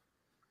Santa.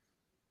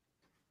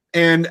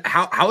 And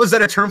how is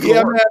that a term for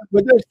man,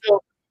 but there's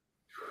still.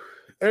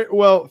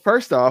 Well,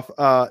 first off,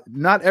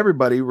 not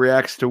everybody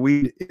reacts to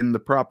weed in the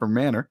proper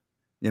manner.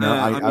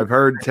 I've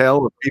heard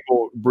tell of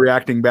people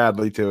reacting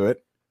badly to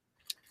it.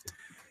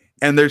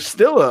 And there's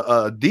still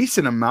a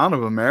decent amount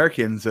of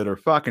Americans that are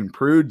fucking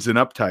prudes and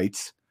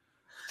uptights.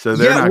 So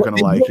they're not going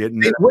to like it.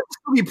 They would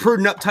still be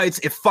prude and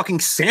uptights if fucking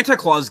Santa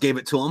Claus gave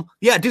it to them.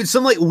 Yeah, dude,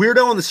 some like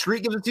weirdo on the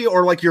street gives it to you,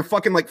 or like your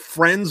fucking like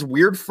friend's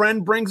weird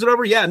friend brings it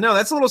over. Yeah, no,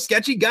 that's a little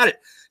sketchy. Got it.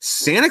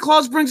 Santa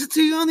Claus brings it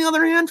to you on the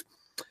other hand?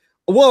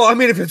 Well, I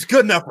mean, if it's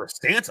good enough for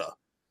Santa.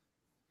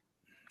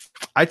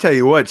 I tell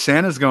you what,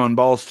 Santa's going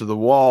balls to the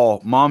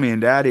wall. Mommy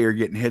and Daddy are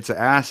getting hits of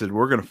acid.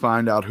 We're going to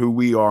find out who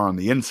we are on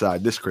the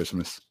inside this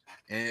Christmas.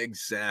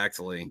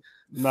 Exactly.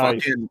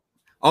 Nice.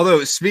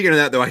 Although, speaking of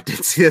that, though, I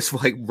did see this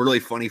like really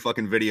funny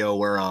fucking video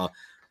where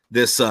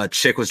this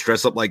chick was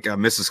dressed up like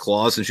Mrs.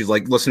 Claus, and she's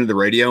like listening to the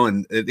radio,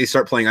 and they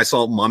start playing I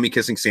Saw Mommy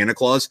Kissing Santa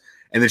Claus,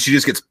 and then she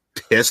just gets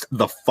pissed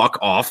the fuck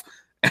off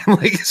and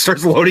like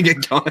starts loading a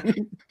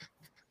gun.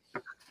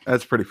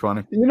 That's pretty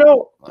funny. You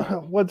know,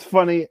 what's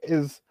funny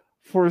is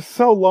for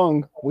so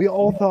long, we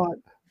all thought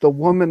the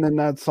woman in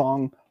that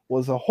song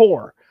was a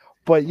whore.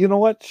 But you know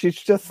what? She's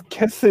just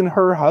kissing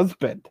her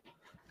husband.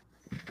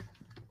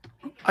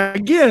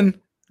 Again,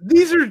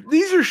 these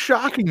are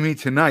shocking me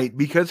tonight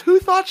because who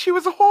thought she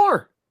was a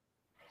whore?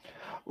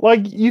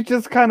 Like, you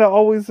just kind of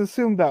always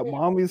assume that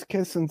mommy's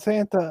kissing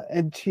Santa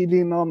and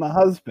cheating on the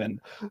husband.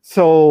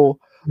 So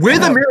we're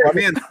the married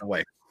man, by the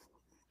way.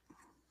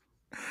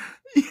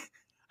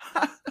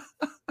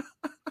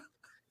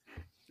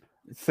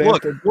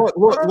 Santa,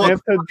 look,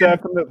 Santa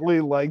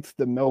definitely likes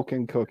the milk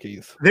and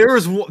cookies. There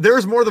was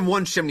more than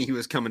one chimney he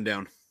was coming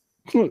down.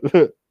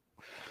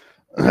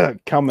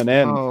 Coming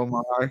in. Oh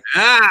my.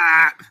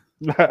 Ah!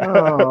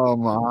 Oh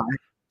my.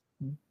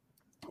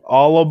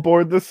 All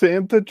aboard the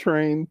Santa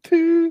train.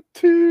 Toot,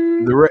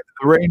 toot. The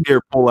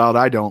reindeer pull out.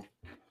 I don't.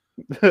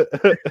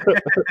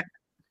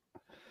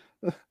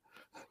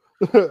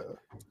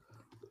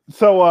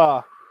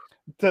 So,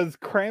 does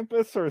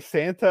Krampus or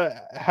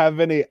Santa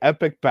have any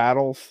epic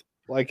battles?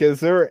 Like, is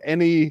there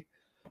any?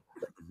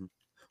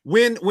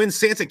 When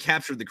Santa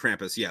captured the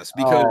Krampus, yes,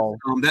 because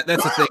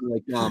that's the thing.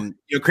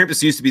 Like,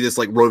 Krampus used to be this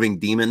like roving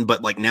demon,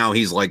 but like now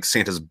he's like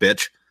Santa's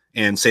bitch,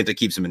 and Santa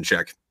keeps him in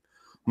check.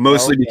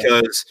 Mostly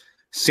because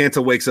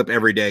Santa wakes up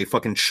every day,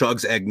 fucking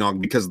chugs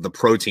eggnog because of the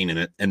protein in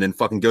it, and then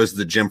fucking goes to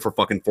the gym for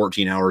fucking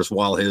 14 hours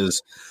while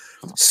his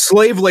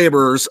slave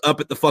laborers up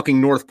at the fucking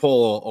North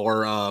Pole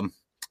are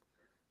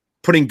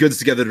putting goods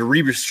together to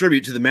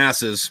redistribute to the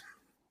masses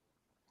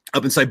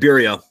up in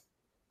Siberia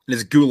in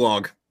his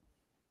gulag.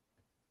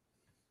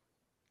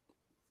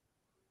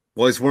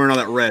 Well, he's wearing all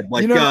that red.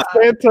 Like,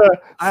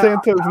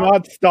 Santa's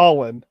not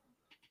Stalin.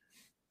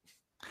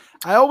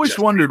 I always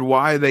wondered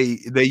why they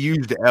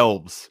used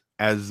elves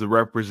as the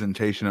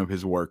representation of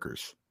his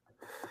workers.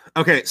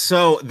 Okay,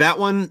 so that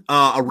one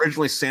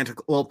originally Santa.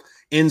 Well,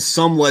 in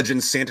some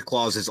legends, Santa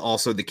Claus is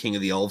also the king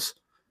of the elves,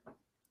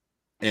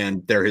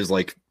 and they're his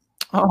like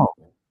I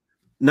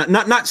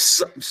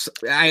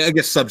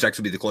guess subjects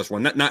would be the close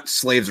one, not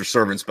slaves or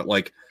servants, but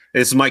like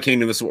this is my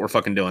kingdom. This is what we're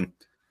fucking doing.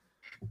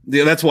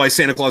 Yeah, that's why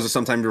Santa Claus is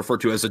sometimes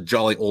referred to as a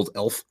jolly old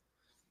elf,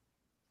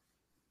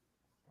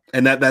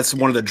 and that's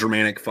one of the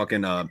Germanic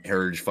fucking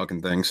heritage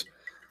fucking things.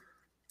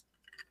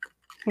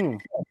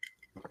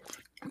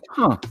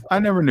 Huh? I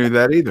never knew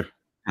that either.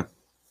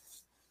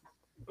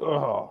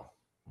 Oh,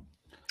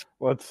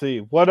 let's see.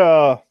 What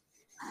how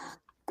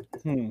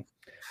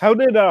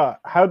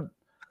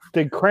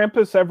did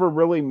Krampus ever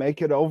really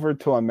make it over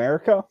to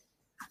America?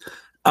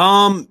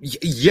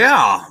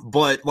 Yeah,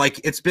 but like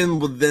it's been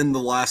within the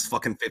last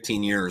fucking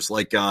 15 years.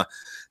 Like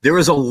there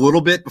was a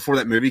little bit before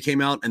that movie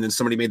came out, and then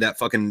somebody made that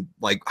fucking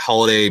like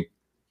holiday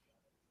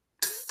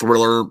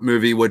thriller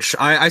movie, which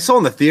I saw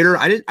in the theater.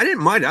 I didn't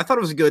mind it. I thought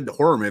it was a good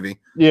horror movie.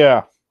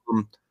 Yeah.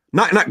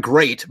 Not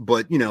great,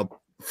 but you know,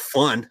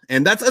 fun.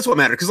 And that's what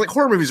mattered, because like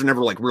horror movies are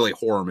never like really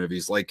horror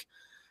movies. Like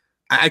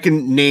I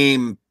can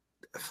name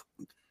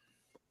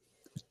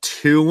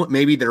 2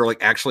 maybe that are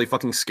like actually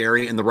fucking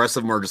scary, and the rest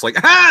of them are just like,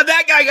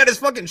 that guy got his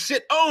fucking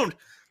shit owned.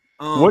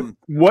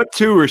 What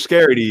 2 are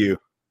scary to you?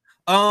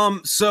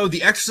 So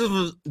the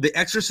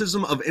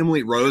Exorcism of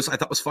Emily Rose, I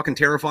thought was fucking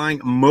terrifying,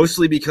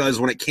 mostly because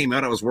when it came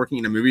out, I was working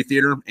in a movie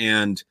theater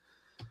and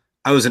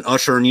I was an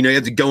usher, and you know, you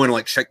had to go in and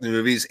like check the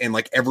movies, and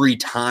like every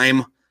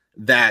time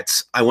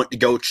that I went to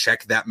go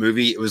check that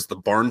movie, it was the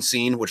barn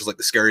scene, which is like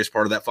the scariest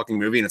part of that fucking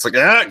movie, and it's like,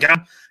 God.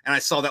 And I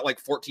saw that like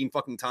 14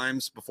 fucking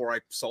times before I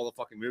saw the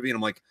fucking movie, and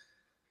I'm like,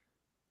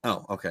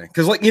 oh, okay,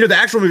 because like, you know, the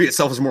actual movie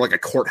itself is more like a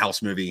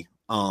courthouse movie,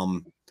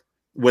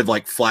 with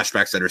like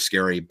flashbacks that are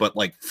scary, but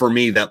like for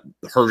me, that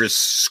her just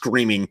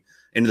screaming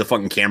into the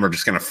fucking camera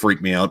just kind of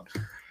freaked me out.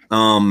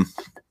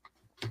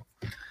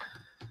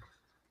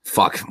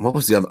 Fuck, what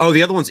was the other? Oh,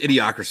 the other one's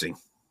Idiocracy.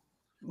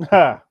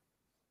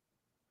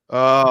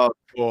 Oh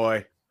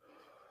boy,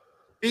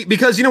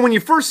 because you know, when you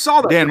first saw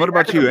that, Dan, what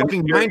about you?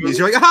 Fucking 90s,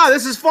 you're like,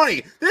 this is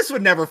funny. This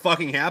would never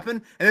fucking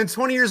happen. And then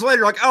 20 years later,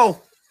 you're like,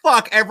 oh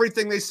fuck,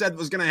 everything they said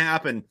was gonna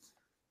happen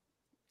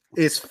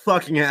is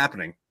fucking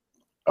happening.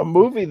 A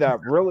movie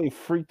that really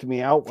freaked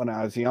me out when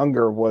I was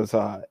younger was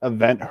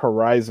Event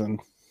Horizon.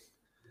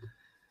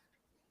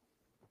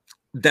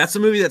 That's a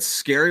movie that's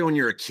scary when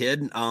you're a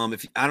kid.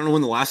 If I don't know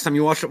when the last time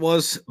you watched it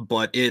was,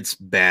 but it's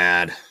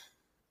bad.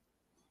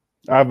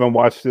 I haven't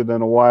watched it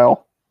in a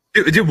while.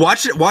 Dude,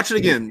 watch it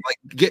again. Like,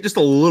 get just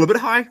a little bit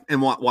high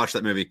and watch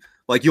that movie.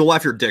 Like, you'll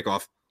laugh your dick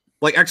off.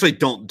 Like, actually,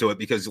 don't do it,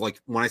 because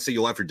like when I say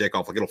you'll laugh your dick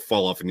off, like it'll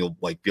fall off and you'll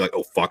like be like,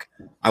 oh fuck,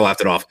 I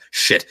laughed it off.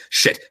 Shit.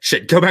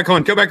 Go back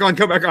on.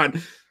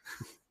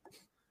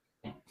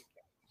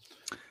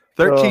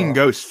 13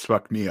 Ghosts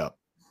fucked me up.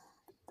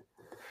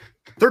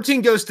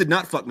 13 Ghosts did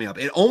not fuck me up.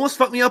 It almost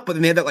fucked me up, but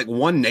then they had that like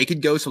one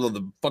naked ghost with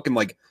the fucking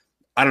like,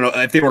 I don't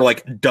know if they were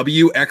like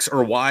W, X,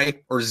 or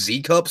Y or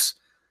Z cups.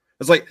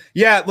 It's like,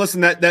 yeah,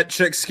 listen, that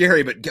chick's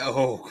scary, but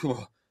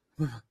go.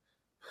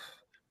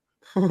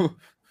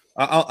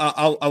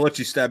 I'll let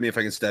you stab me if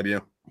I can stab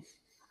you.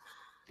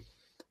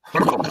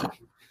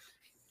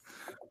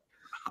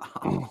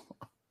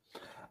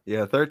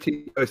 Yeah,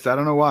 13 Ghosts. I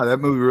don't know why that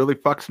movie really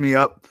fucks me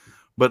up,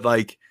 but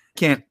like,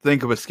 can't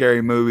think of a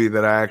scary movie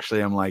that I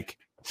actually am like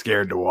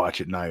scared to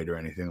watch at night or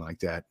anything like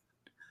that.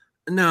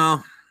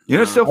 No, you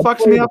know, still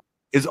fucks me up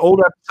is old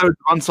episodes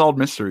of Unsolved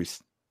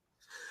Mysteries.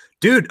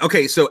 Dude,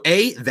 okay, so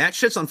that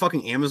shit's on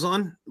fucking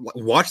Amazon.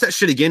 Watch that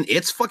shit again.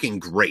 It's fucking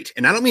great.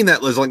 And I don't mean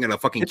that as like in a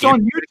fucking It's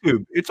on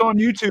YouTube. It's on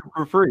YouTube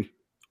for free.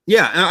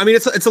 Yeah, I mean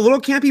it's a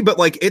little campy, but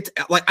like it's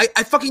like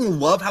I fucking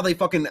love how they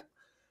fucking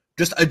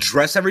just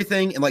address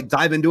everything and like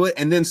dive into it.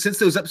 And then since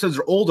those episodes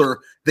are older,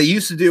 they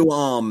used to do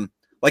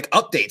like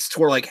updates to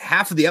where like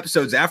half of the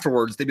episodes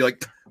afterwards they'd be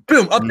like,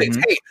 boom, updates.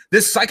 Mm-hmm. Hey,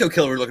 this psycho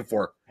killer we're looking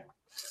for,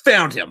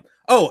 found him.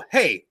 Oh,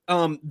 hey,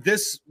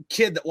 this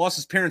kid that lost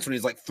his parents when he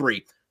was like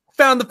 3.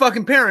 Found the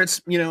fucking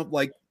parents, you know,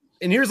 like,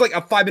 and here's like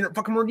a 5-minute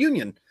fucking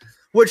reunion.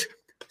 Which,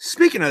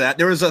 speaking of that,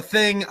 there was a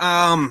thing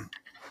on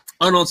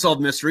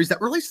Unsolved Mysteries that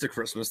relates to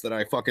Christmas that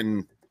I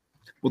fucking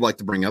would like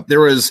to bring up.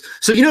 There was,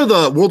 so you know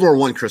the World War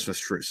I Christmas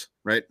truce,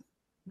 right?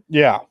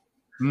 Yeah.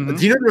 Mm-hmm.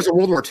 Do you know there was a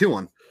World War II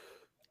one?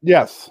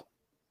 Yes.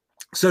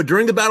 So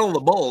during the Battle of the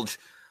Bulge,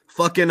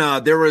 fucking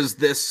there was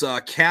this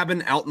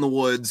cabin out in the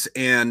woods,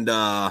 and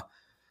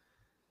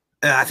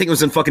I think it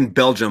was in fucking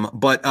Belgium,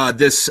 but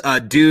this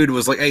dude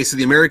was like, hey, so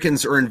the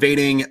Americans are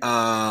invading. You're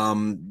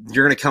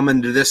going to come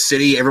into this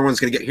city. Everyone's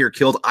going to get here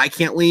killed. I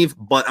can't leave,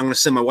 but I'm going to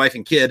send my wife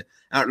and kid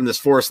out in this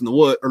forest in the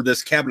wood, or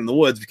this cabin in the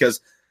woods,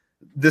 because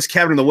this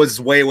cabin in the woods is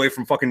way away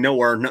from fucking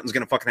nowhere. Nothing's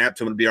going to fucking happen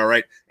to him. It'll be all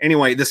right.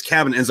 Anyway, this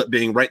cabin ends up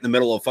being right in the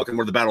middle of fucking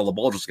where the Battle of the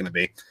Bulge is going to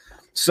be.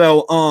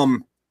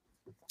 So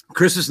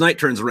Christmas night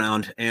turns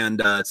around, and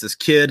it's this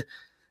kid and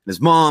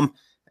his mom,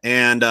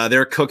 and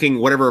they're cooking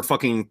whatever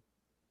fucking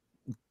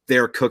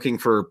they're cooking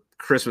for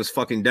Christmas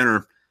fucking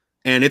dinner.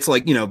 And it's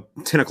like, you know,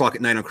 10 o'clock at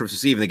night on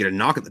Christmas Eve, and they get a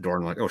knock at the door,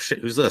 and I'm like, oh shit,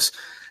 who's this?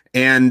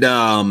 And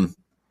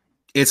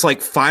it's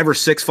like 5 or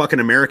 6 fucking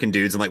American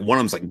dudes, and like one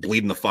of them's like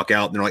bleeding the fuck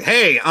out, and they're like,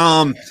 "Hey,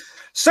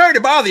 sorry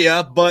to bother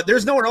you, but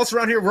there's no one else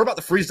around here. We're about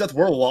to freeze to death.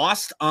 We're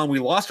lost. We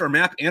lost our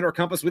map and our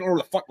compass. We don't know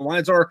where the fuck the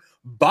lines are.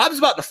 Bob's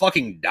about to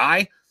fucking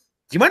die.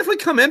 Do you mind if we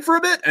come in for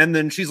a bit?" And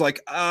then she's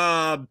like,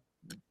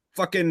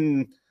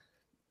 fucking,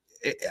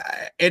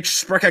 ich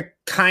spreche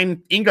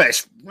kein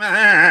English.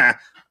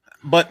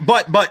 But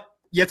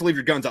you have to leave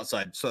your guns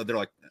outside. So they're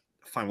like,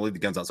 fine, we'll leave the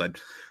guns outside.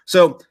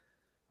 So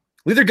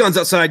leave their guns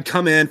outside,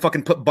 come in,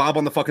 fucking put Bob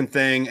on the fucking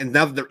thing. And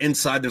now that they're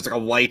inside, there's like a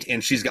light,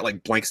 and she's got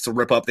like blankets to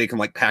rip up. They can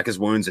like pack his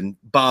wounds, and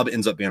Bob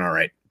ends up being all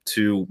right,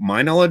 to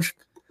my knowledge.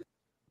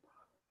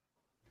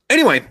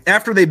 Anyway,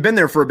 after they've been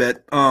there for a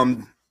bit,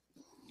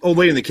 old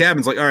lady in the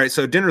cabin's like, all right,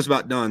 so dinner's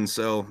about done.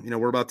 So,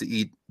 we're about to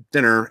eat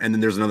dinner. And then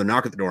there's another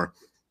knock at the door.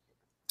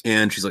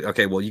 And she's like,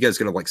 okay, well, you guys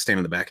got to like stand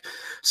in the back.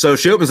 So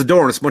she opens the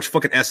door, and it's a bunch of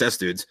fucking SS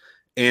dudes.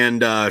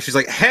 And she's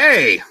like,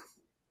 hey,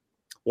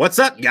 what's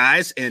up,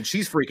 guys? And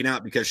she's freaking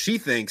out because she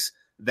thinks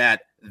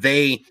that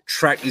they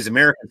tracked these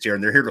Americans here,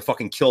 and they're here to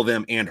fucking kill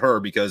them and her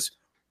because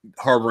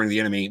harboring the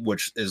enemy,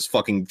 which is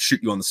fucking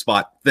shoot you on the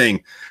spot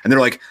thing. And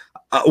they're like,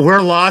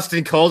 we're lost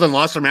and cold and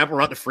lost our map. We're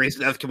about to freeze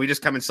to death. Can we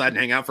just come inside and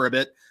hang out for a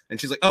bit? And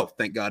she's like, oh,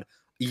 thank God.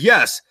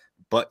 Yes,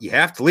 but you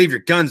have to leave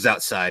your guns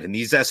outside. And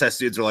these SS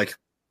dudes are like,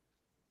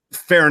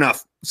 fair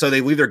enough. So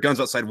they leave their guns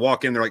outside,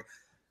 walk in. They're like,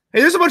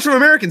 hey, there's a bunch of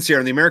Americans here.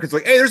 And the Americans are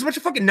like, hey, there's a bunch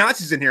of fucking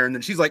Nazis in here. And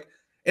then she's like,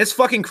 it's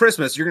fucking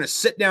Christmas. You're going to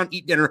sit down,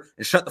 eat dinner,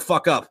 and shut the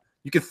fuck up.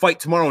 You can fight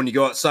tomorrow when you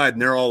go outside.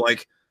 And they're all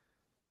like,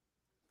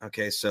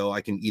 okay, so I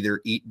can either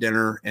eat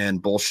dinner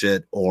and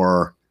bullshit,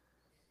 or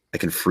I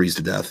can freeze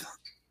to death.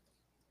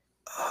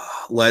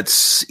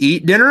 Let's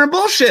eat dinner and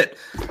bullshit.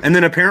 And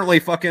then apparently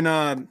fucking,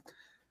 they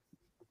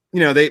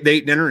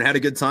ate dinner and had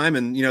a good time.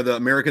 And, the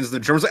Americans and the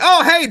Germans like,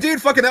 oh, hey,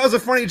 dude, fucking, that was a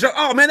funny joke.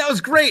 Oh, man, that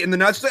was great. And the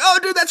Nazis like, oh,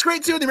 dude, that's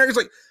great, too. And the Americans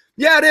like,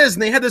 yeah, it is.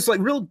 And they had this,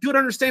 like, real good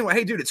understanding. Like,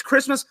 hey, dude, it's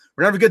Christmas.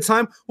 We're going to have a good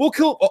time. I'll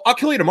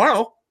kill you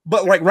tomorrow.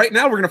 But, like, right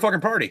now, we're going to fucking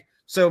party.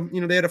 So,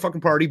 they had a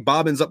fucking party.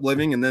 Bob ends up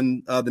living. And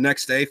then the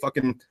next day,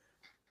 fucking,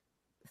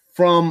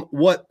 from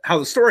how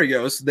the story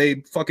goes,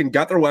 they fucking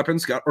got their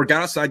weapons, got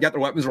outside, got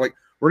their weapons. We're like,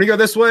 we're going to go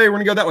this way. We're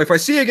going to go that way. If I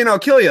see you again, I'll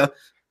kill you.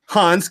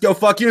 Hans, go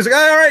fuck you. He's like,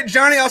 all right,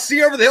 Johnny, I'll see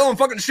you over the hill and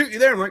fucking shoot you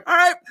there. I'm like, all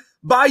right,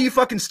 bye, you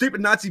fucking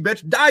stupid Nazi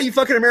bitch. Die, you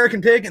fucking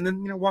American pig. And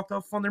then, walked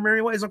off on their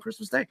merry ways on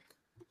Christmas Day.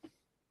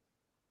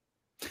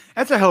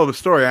 That's a hell of a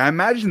story. I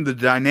imagine the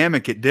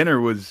dynamic at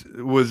dinner was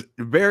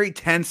very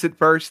tense at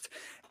first,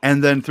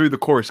 and then through the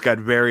course got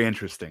very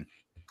interesting.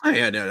 Oh,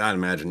 yeah, I'd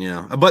imagine,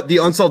 yeah. But the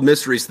Unsolved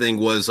Mysteries thing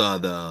was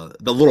the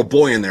little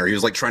boy in there. He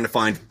was like trying to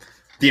find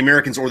the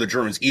Americans or the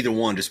Germans, either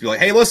one. Just be like,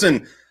 hey,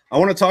 listen, I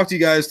want to talk to you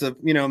guys to,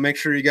 make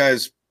sure you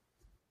guys,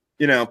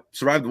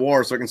 survive the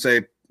war so I can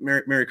say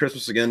Merry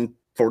Christmas again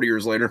 40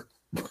 years later.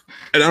 And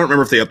I don't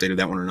remember if they updated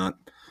that one or not.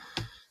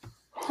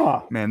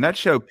 Huh. Man, that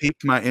show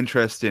piqued my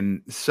interest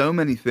in so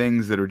many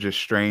things that are just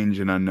strange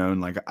and unknown.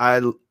 Like I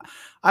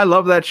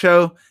love that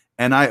show,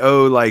 and I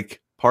owe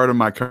like part of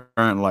my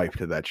current life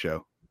to that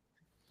show.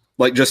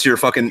 Like just your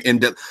fucking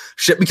in-depth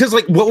shit. Because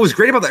like what was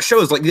great about that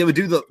show is like they would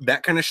do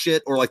that kind of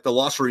shit, or like the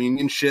Lost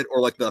Reunion shit, or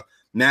like the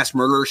mass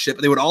murderer shit.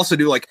 But they would also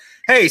do like,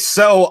 hey,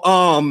 so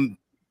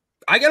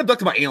I got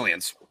abducted by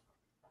aliens.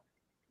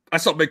 I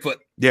saw Bigfoot.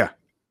 Yeah.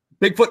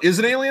 Bigfoot is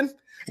an alien.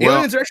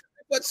 Aliens are actually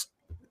Bigfoots.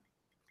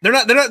 They're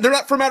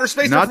not from outer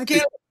space. Not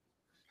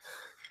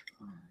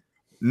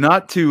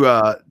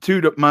to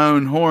toot up my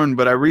own horn,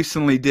 but I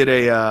recently did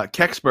a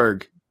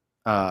Kecksburg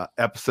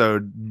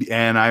episode,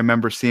 and I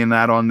remember seeing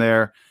that on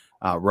there.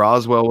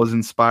 Roswell was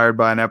inspired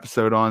by an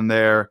episode on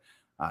there.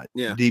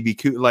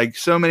 DB, like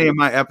so many of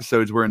my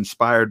episodes were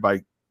inspired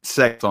by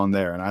sex on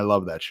there, and I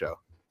love that show.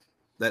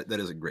 That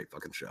is a great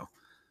fucking show.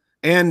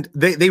 And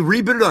they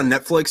rebooted on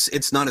Netflix.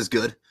 It's not as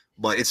good,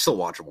 but it's still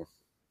watchable.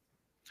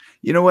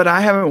 You know what? I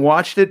haven't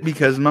watched it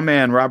because my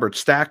man Robert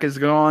Stack is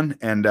gone,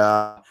 and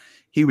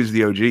he was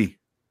the OG.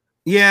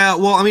 Yeah,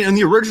 well, I mean, in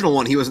the original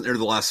one, he wasn't there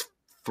the last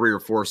 3 or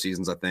 4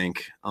 seasons, I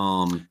think.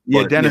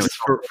 Dennis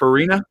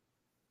Farina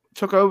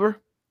took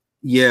over.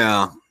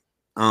 Yeah,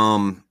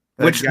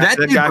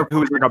 that guy who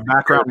was like a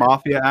background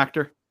mafia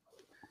actor.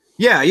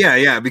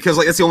 Yeah. Because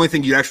like that's the only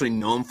thing you actually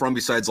know him from,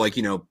 besides like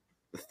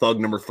Thug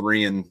Number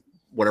 3 and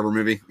whatever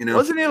movie.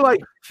 Wasn't he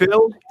like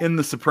Phil in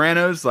The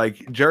Sopranos,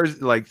 like Jersey,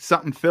 like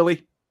something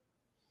Philly?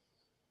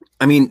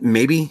 I mean,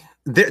 maybe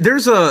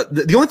there's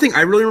the only thing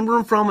I really remember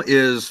him from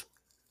is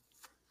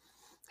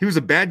he was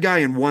a bad guy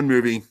in one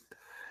movie,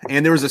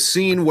 and there was a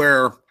scene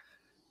where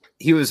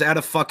he was at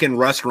a fucking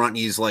restaurant and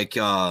he's like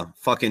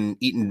fucking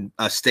eating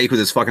a steak with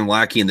his fucking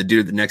lackey, and the dude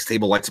at the next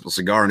table lights up a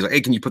cigar and he's like,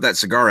 hey, can you put that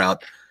cigar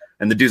out?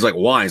 And the dude's like,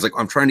 why? He's like,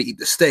 I'm trying to eat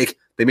the steak.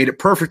 They made it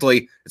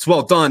perfectly. It's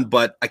well done,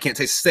 but I can't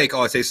taste the steak.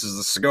 All I taste is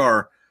the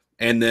cigar.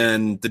 And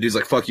then the dude's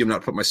like, fuck you, I'm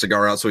not putting my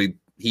cigar out. So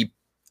he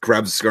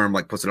grabs the cigar and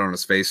like puts it on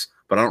his face.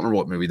 But I don't remember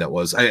what movie that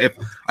was. If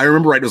I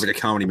remember right, it was like a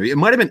comedy movie. It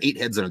might have been 8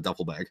 Heads in a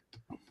Duffel Bag.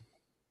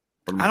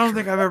 I don't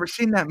think I've ever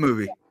seen that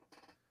movie.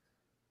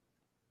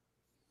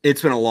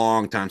 It's been a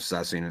long time since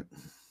I've seen it.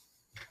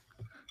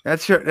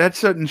 That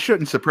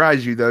shouldn't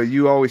surprise you, though.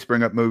 You always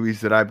bring up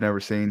movies that I've never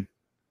seen.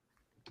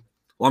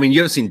 Well, I mean, you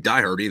haven't seen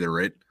Die Hard either,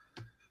 right?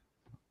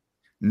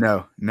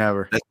 No,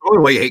 never. That's probably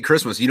why you hate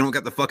Christmas. You don't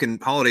got the fucking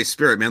holiday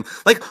spirit, man.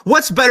 Like,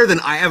 what's better than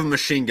I have a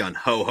machine gun?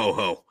 Ho, ho,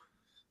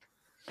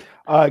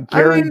 ho.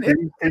 Gary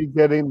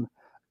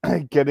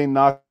getting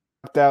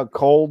knocked out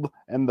cold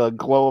and the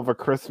glow of a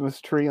Christmas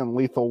tree and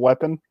Lethal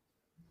Weapon.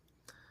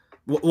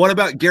 What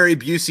about Gary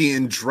Busey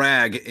in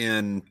drag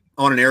in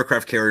On an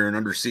Aircraft Carrier and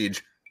Under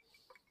Siege?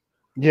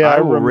 Yeah,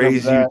 I will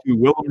raise you to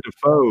Willem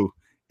Dafoe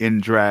in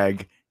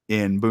drag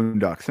in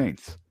Boondock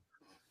Saints.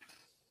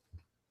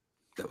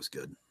 That was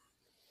good.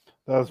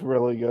 That was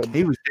really good.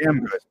 He was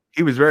damn good.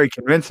 He was very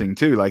convincing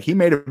too. Like he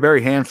made a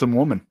very handsome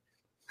woman.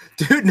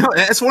 Dude, no,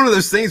 that's one of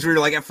those things where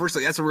you're like, at first,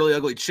 like, that's a really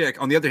ugly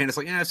chick. On the other hand, it's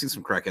like, yeah, I've seen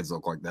some crackheads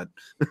look like that.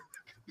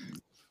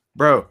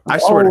 Bro, I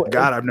swear to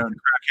God, I've known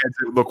crackheads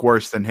that look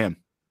worse than him.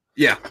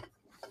 Yeah.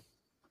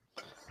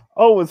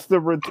 Oh, it's the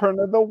return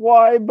of the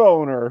Y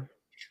boner.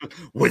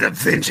 With a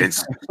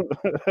vengeance.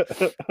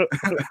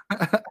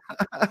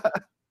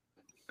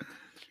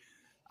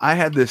 I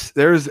had this.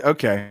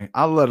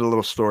 I'll let a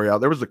little story out.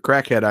 There was a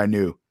crackhead I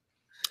knew.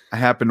 I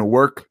happened to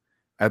work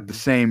at the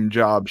same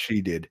job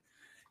she did.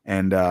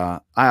 And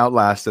I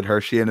outlasted her.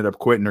 She ended up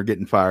quitting or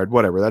getting fired.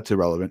 Whatever. That's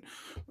irrelevant.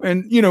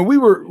 And, we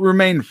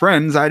remained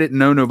friends. I didn't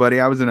know nobody.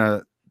 I was in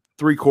a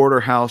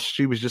 3-quarter house.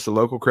 She was just a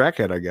local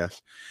crackhead, I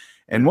guess.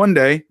 And one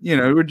day, we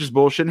were just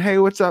bullshitting. Hey,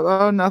 what's up?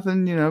 Oh,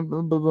 nothing. Boom,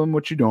 boom, boom,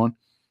 what you doing?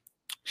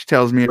 She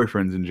tells me her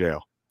boyfriend's in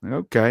jail.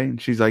 Okay.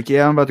 And she's like,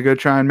 yeah, I'm about to go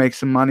try and make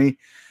some money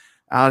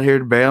out here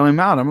to bail him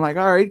out. I'm like,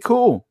 all right,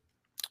 cool.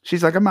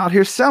 She's like, I'm out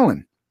here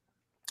selling.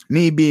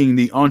 Me being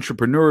the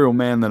entrepreneurial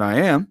man that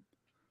I am,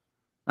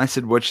 I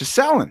said, what you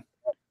selling?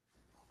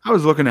 I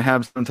was looking to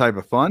have some type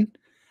of fun.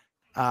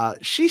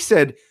 She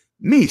said,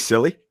 me,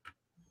 silly.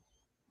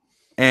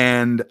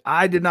 And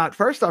I did not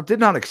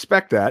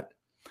expect that.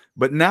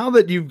 But now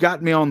that you've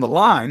got me on the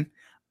line,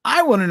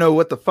 I want to know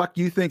what the fuck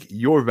you think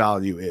your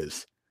value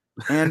is.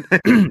 And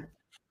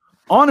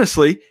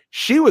honestly,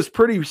 she was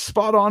pretty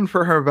spot on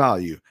for her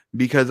value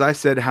because I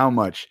said, how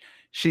much?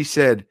 She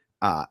said,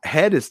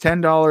 head is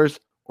 $10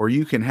 or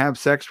you can have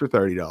sex for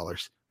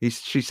 $30.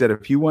 She said,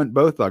 if you want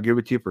both, I'll give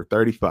it to you for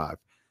 $35.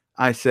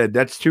 I said,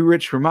 that's too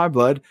rich for my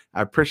blood.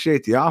 I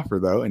appreciate the offer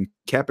though, and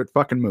kept it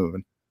fucking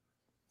moving.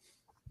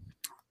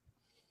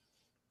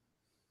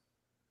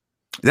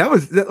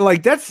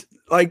 That's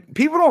like,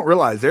 people don't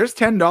realize there's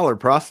 $10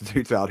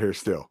 prostitutes out here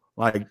still.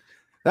 Like,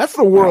 that's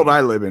the world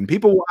I live in.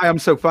 People, why I'm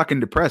so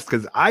fucking depressed,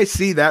 because I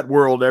see that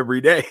world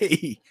every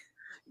day.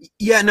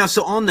 Yeah, no,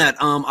 so on that,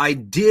 I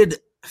did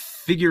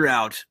figure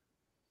out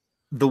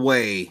the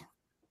way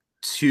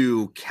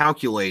to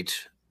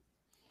calculate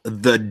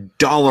the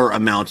dollar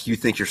amount you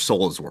think your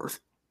soul is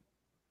worth.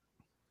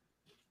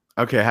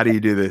 Okay, how do you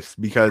do this?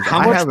 Because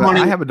I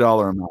have a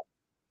dollar amount.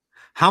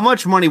 How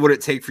much money would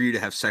it take for you to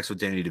have sex with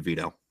Danny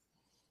DeVito?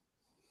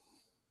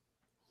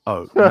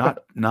 Oh,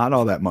 not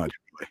all that much.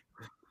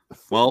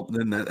 Well,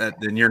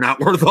 then you're not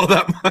worth all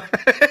that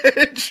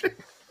much.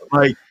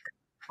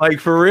 Like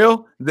for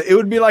real, it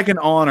would be like an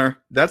honor.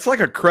 That's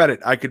like a credit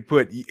I could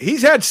put.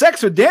 He's had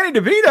sex with Danny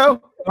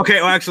DeVito.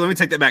 Okay, well, actually, let me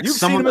take that back.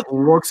 Someone that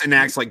looks and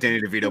acts like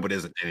Danny DeVito, but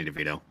isn't Danny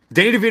DeVito.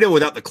 Danny DeVito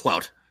without the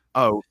clout.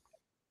 Oh,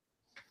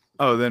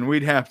 then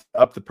we'd have to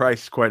up the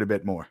price quite a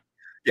bit more.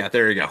 Yeah,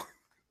 there you go.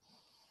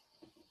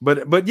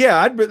 But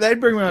yeah, they'd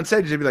bring me on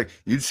stage. They'd be like,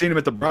 "You'd seen him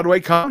at the Broadway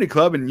Comedy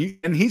Club, and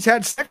he's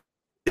had sex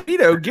with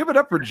DeVito. Give it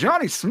up for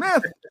Johnny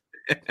Smith."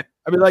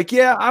 I'd be like,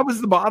 "Yeah, I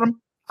was the bottom.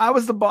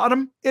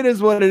 It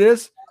is what it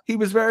is." He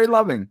was very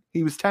loving.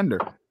 He was tender.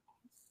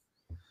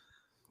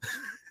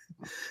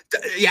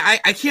 Yeah,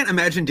 I can't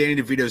imagine Danny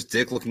DeVito's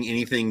dick looking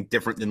anything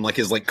different than like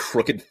his like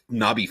crooked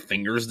knobby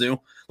fingers do.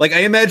 Like I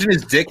imagine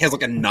his dick has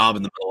like a knob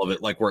in the middle of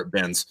it, like where it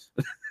bends.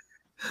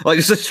 Like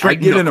it's a straight.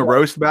 I'd get in a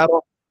roast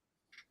battle,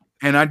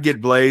 and I'd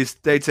get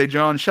blazed. They'd say,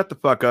 "John, shut the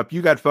fuck up.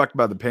 You got fucked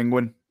by the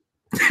penguin."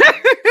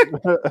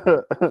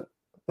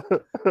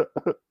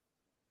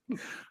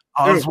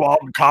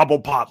 Oswald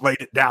Cobblepot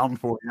laid it down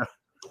for you.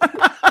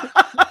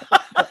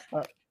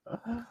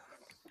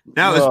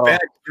 Now it's bad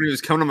when he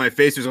was coming to my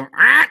face. He was going,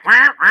 "Wah,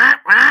 wah, wah,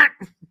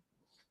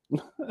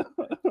 wah."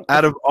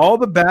 Out of all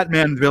the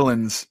Batman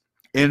villains,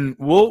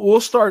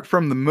 we'll start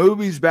from the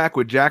movies back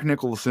with Jack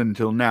Nicholson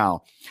until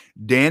now.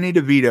 Danny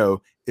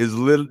DeVito is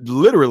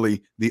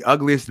literally the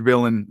ugliest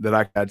villain that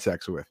I had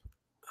sex with.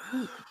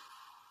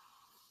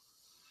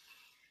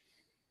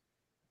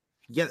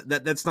 Yeah,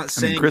 that's not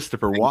saying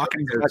Christopher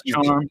Walken.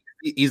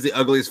 He's the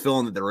ugliest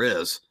villain that there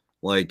is.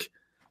 Like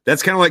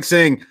that's kind of like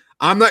saying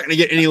I'm not going to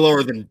get any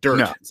lower than dirt.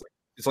 No.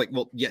 It's like,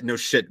 well, yeah, no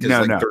shit.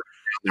 Because dirt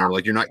there,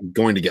 like you're not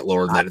going to get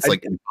lower than that. It's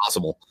like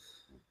impossible.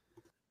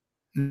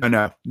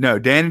 No.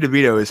 Danny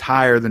DeVito is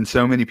higher than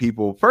so many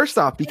people. First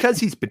off, because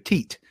he's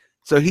petite,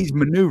 so he's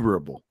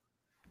maneuverable.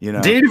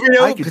 Danny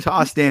DeVito, I could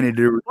toss Danny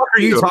DeVito. What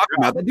are you talking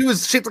about? That dude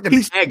is shaped like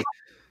an egg.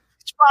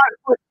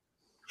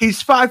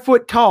 He's 5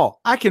 foot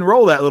tall. I can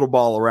roll that little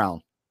ball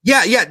around.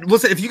 Yeah.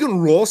 Listen, if you can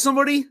roll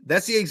somebody,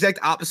 that's the exact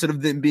opposite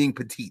of them being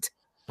petite.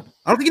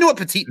 I don't think you know what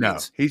petite No,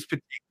 means. he's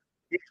petite.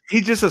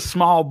 He's just a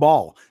small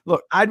ball.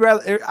 Look,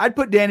 I'd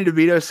put Danny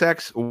DeVito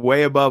sex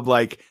way above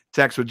like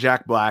sex with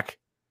Jack Black.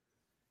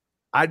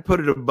 I'd put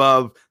it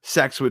above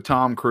sex with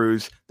Tom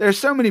Cruise. There's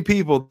so many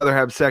people that rather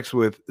have sex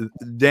with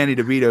Danny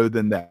DeVito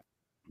than that.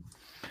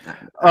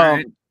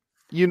 Right.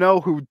 You know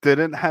who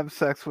didn't have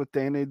sex with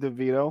Danny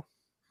DeVito?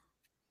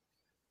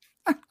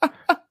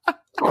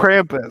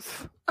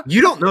 Krampus.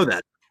 You don't know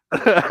that.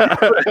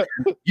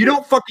 You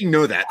don't fucking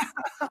know that.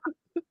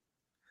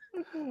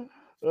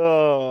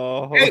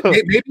 Oh, Hey,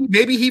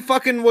 maybe he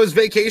fucking was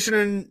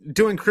vacationing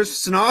doing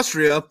Christmas in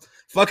Austria.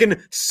 Fucking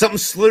something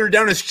slithered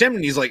down his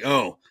chimney. He's like,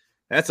 oh,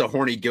 that's a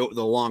horny goat with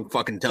a long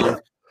fucking tongue.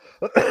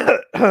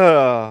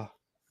 oh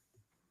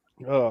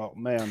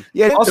man.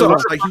 Yeah, Also,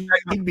 also like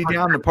he'd be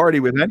down to party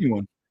with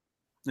anyone.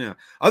 Yeah.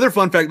 Other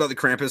fun fact about the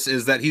Krampus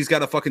is that he's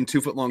got a fucking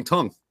 2-foot long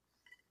tongue.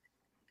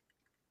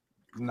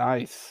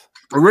 Nice.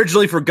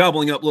 Originally for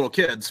gobbling up little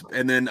kids,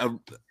 and then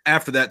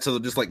after that, to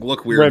just like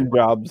look weird. Rim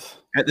jobs.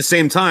 At the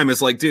same time,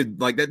 it's like,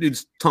 dude, like that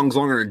dude's tongue's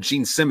longer than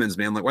Gene Simmons,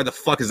 man. Like, why the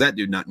fuck is that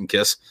dude not in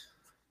Kiss?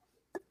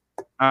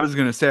 I was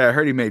gonna say, I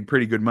heard he made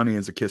pretty good money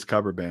as a Kiss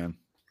cover band.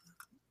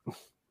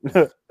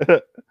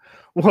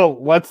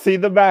 Well, let's see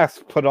the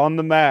mask. Put on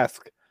the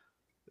mask.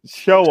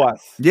 Show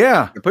us.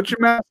 Yeah, put your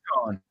mask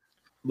on.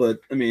 But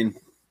I mean,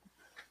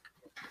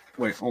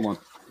 wait, hold on.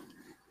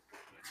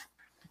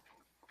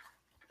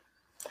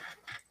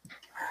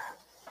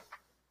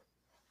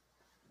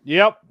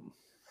 Yep.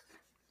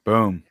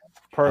 Boom.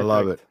 Perfect. I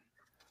love it.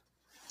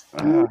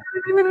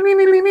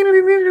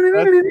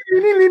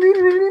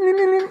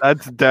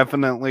 That's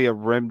definitely a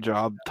rim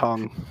job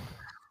tongue.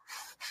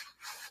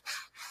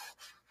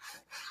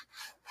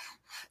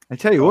 I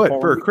tell you what,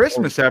 for a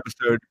Christmas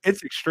episode,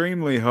 it's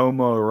extremely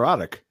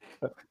homoerotic.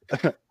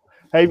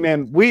 Hey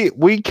man,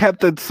 we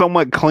kept it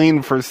somewhat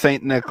clean for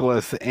St.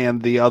 Nicholas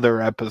and the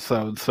other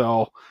episode,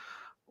 so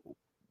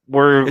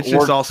It's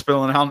just all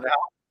spilling out now.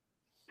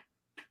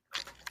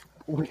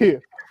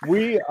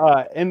 We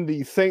in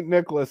the St.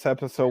 Nicholas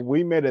episode,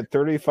 we made it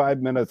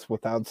 35 minutes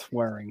without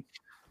swearing.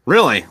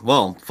 Really?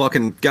 Well,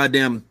 fucking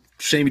goddamn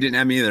shame you didn't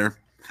have me either.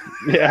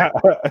 Yeah.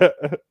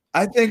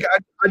 I think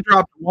I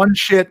dropped one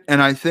shit,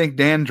 and I think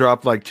Dan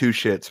dropped like 2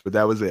 shits, but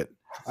that was it.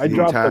 I The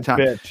dropped entire a time.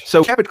 bitch.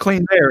 So kept it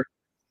clean there.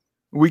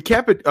 We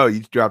kept it. Oh,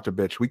 you dropped a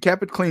bitch. We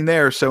kept it clean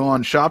there. So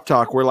on Shop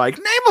Talk, we're like,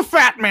 name a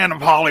fat man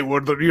of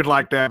Hollywood that you'd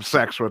like to have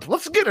sex with.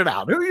 Let's get it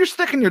out. Who you're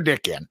sticking your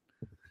dick in?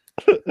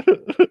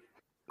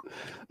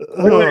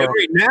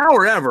 Wait, now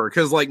or ever?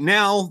 Because like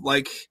now,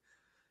 like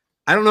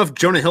I don't know if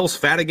Jonah Hill's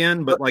fat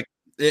again, but like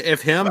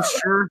if him,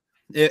 sure.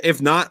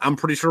 If not, I'm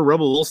pretty sure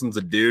Rebel Wilson's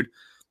a dude.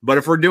 But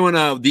if we're doing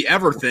the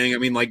ever thing, I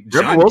mean, like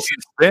Rebel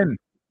Wilson's thin.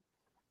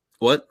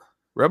 What?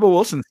 Rebel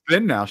Wilson's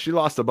thin now. She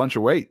lost a bunch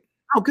of weight.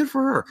 Oh, good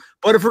for her.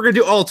 But if we're gonna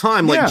do all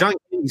time, like Yeah. John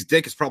Candy's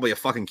dick is probably a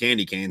fucking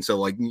candy cane. So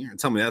like,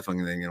 tell me that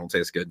fucking thing, it don't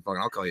taste good.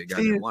 Fucking, I'll call you a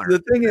See, goddamn liar. the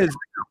thing is,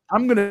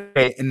 I'm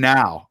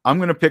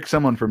gonna pick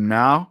someone from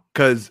now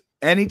because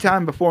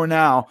anytime before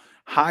now,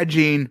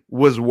 hygiene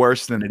was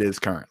worse than it is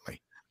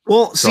currently.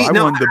 Well, So see, I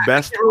no, want the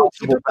best can't really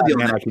keep possible up with you on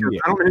man that I can because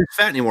get. I don't know who's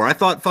fat anymore. I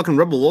thought fucking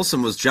Rebel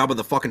Wilson was Jabba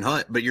the fucking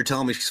Hutt, but you're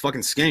telling me she's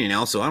fucking skinny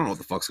now, so I don't know what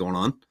the fuck's going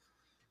on.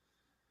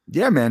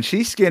 Yeah, man,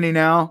 she's skinny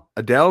now.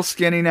 Adele's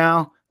skinny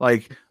now.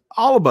 Like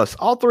all of us,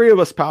 all 3 of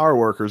us power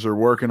workers are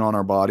working on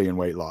our body and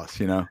weight loss.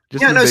 You know,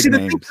 just the big the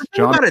names. thing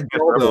John about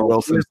Adele, Rebel though,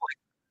 Wilson. is,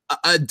 like,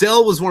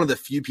 Adele was one of the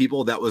few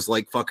people that was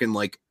like fucking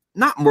like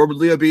not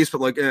morbidly obese, but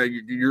like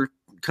you're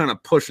kind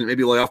of pushing it,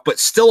 maybe lay off, but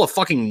still a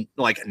fucking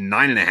like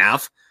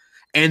 9.5.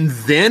 And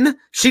then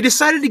she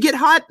decided to get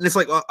hot, and it's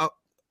like,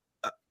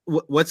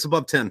 what's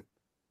above 10,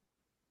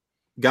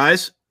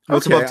 guys?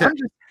 What's Okay, above 10, I'm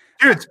just-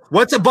 dudes?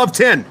 What's above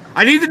 10?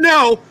 I need to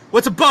know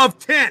what's above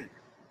 10.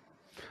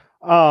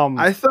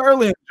 I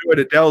thoroughly enjoyed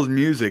Adele's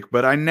music,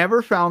 but I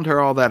never found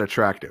her all that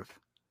attractive.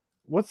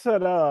 What's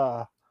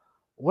that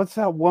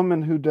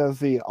woman who does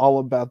the All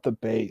About the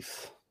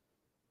Bass?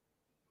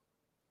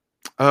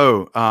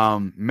 Oh,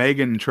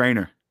 Megan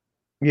Trainor.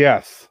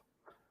 Yes.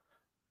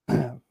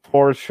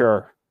 For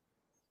sure.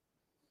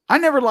 I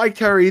never liked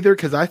her either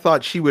because I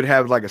thought she would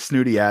have like a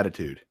snooty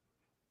attitude.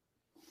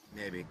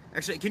 Maybe.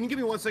 Actually, can you give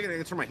me 1 second? I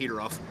can turn my heater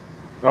off.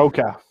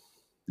 Okay.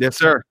 Yes,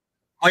 sir.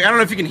 Like, I don't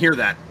know if you can hear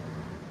that.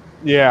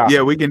 Yeah.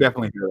 Yeah, we can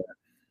definitely hear that.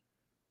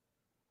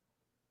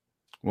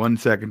 1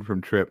 second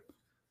from Trip.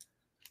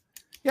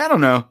 Yeah, I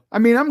don't know. I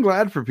mean, I'm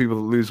glad for people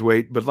to lose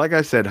weight, but like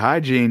I said,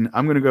 hygiene,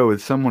 I'm going to go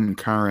with someone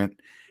current,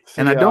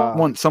 and I don't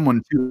want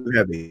someone too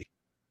heavy.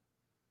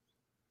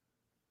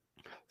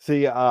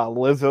 See,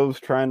 Lizzo's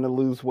trying to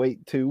lose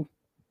weight too.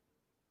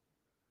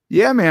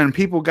 Yeah, man,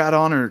 people got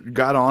on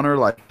her,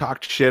 like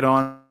talked shit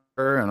on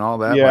her and all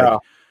that. Yeah. Like,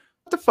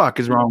 what the fuck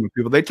is wrong with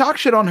people? They talk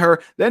shit on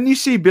her. Then you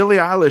see Billie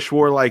Eilish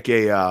wore like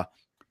a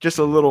just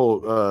a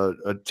little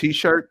a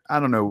t-shirt, I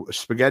don't know,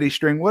 spaghetti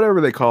string, whatever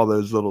they call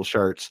those little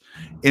shirts,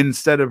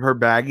 instead of her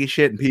baggy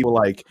shit, and people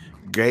like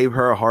gave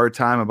her a hard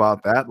time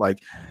about that. Like,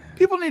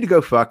 people need to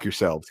go fuck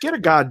yourselves. Get a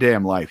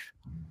goddamn life.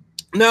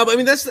 No, but I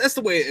mean that's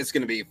the way it's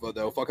gonna be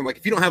though. Fucking like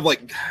if you don't have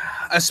like,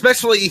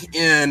 especially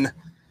in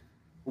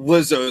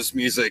Lizzo's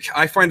music,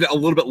 I find it a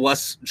little bit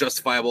less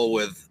justifiable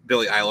with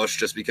Billie Eilish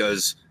just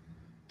because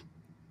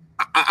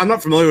I'm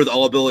not familiar with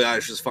all of Billie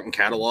Eilish's fucking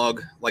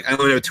catalog. Like I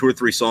only know 2 or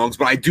 3 songs,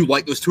 but I do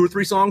like those 2 or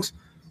 3 songs.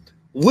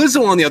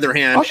 Lizzo, on the other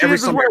hand, every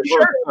song.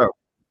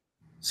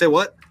 Say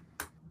what?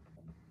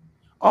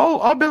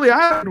 All Billie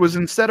Eilish was,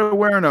 instead of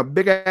wearing a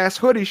big ass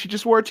hoodie, she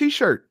just wore a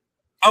t-shirt.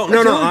 Oh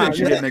That's no!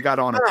 she didn't. They got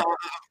on it.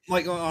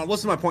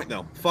 Listen to my point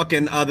though.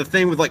 Fucking the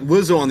thing with like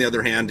Lizzo, on the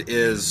other hand,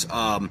 is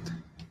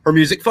her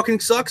music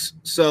fucking sucks.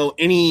 So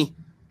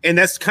and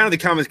that's kind of the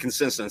common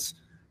consensus.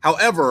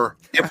 However,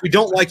 if we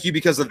don't like you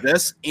because of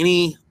this,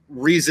 any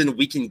reason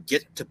we can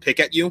get to pick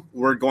at you,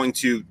 we're going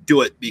to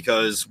do it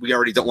because we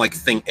already don't like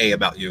thing A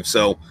about you.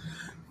 So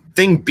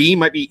thing B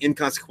might be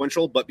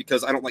inconsequential, but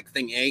because I don't like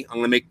thing A, I'm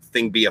gonna make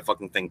thing B a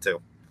fucking thing too.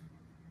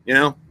 You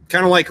know,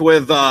 kind of like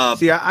with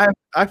See, I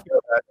feel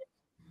that.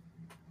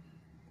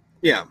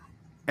 Yeah.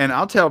 And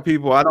I'll tell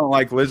people I don't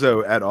like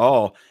Lizzo at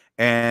all.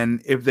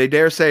 And if they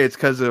dare say it's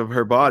because of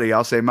her body,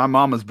 I'll say my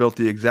mama's built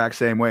the exact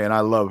same way and I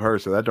love her,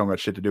 so that don't got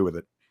shit to do with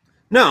it.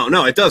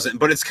 No, it doesn't.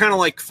 But it's kind of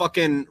like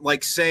fucking,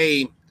 like,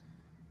 say,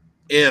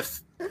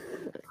 if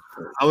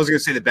I was gonna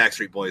say the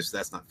Backstreet Boys,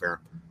 that's not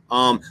fair.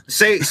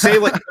 Say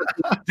like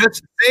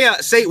just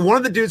say one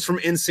of the dudes from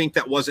NSYNC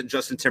that wasn't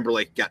Justin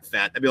Timberlake got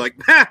fat. I'd be like,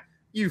 ha,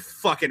 you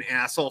fucking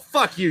asshole.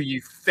 Fuck you,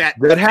 you fat.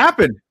 That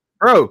happened,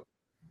 bro.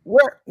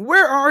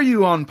 Where are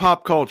you on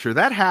pop culture?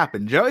 That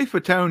happened. Joey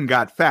Fatone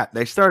got fat.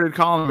 They started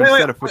calling him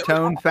instead of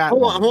Fatone, Fat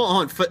Hold One.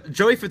 on.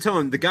 Joey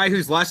Fatone, the guy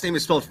whose last name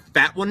is spelled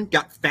Fat One,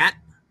 got fat.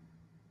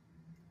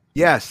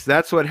 Yes,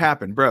 that's what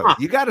happened, bro. Huh.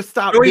 You got to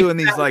stop Joey doing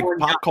these like Fatone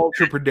pop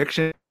culture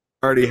predictions.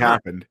 Already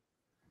happened.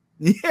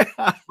 Yeah.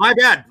 My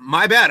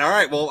bad. All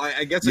right. Well,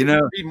 I guess I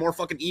can read more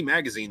fucking E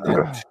magazine. Then.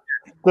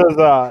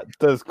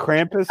 Does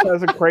Krampus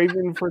has a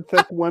craving for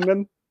thick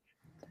women?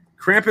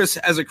 Krampus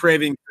has a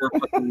craving for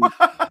fucking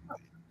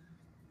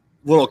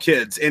little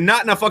kids, and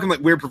not in a fucking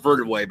like weird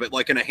perverted way, but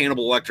like in a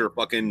Hannibal Lecter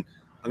fucking.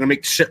 I'm gonna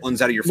make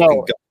shitlins out of your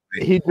fucking gut.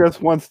 He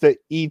just wants to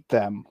eat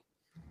them.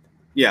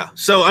 Yeah.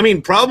 So I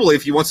mean, probably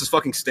if he wants his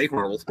fucking steak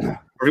rolled, or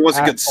if he wants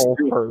a good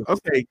stew.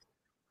 Okay.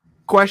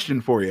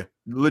 Question for you.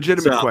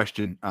 Legitimate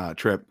question,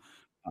 Trip.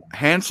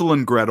 Hansel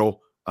and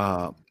Gretel,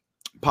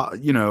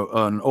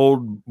 an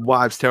old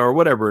wives' tale or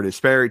whatever it is,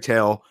 fairy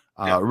tale,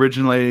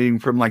 originating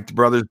from like the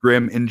Brothers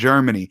Grimm in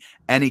Germany.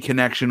 Any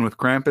connection with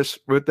Krampus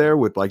with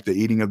like the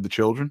eating of the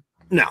children?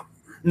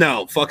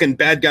 No, fucking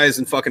bad guys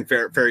and fucking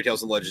fairy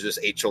tales and legends just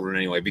ate children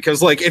anyway.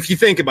 Because like, if you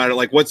think about it,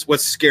 like, what's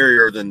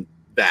scarier than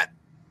that?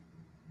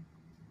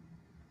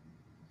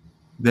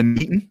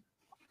 Than eating?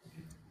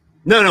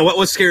 No. What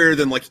was scarier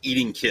than like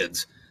eating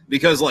kids?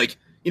 Because like,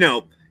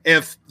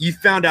 if you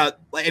found out,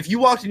 like, if you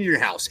walked into your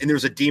house and there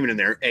was a demon in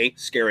there,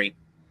 scary.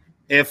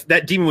 If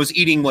that demon was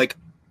eating like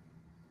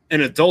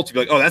an adult, you'd be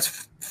like, oh,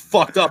 that's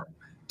fucked up.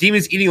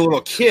 Demon's eating a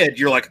little kid,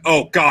 you're like,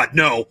 oh God,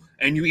 no.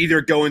 And you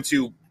either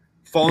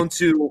fall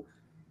into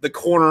the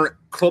corner,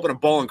 curl up in a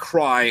ball and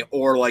cry,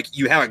 or like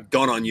you have a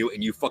gun on you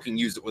and you fucking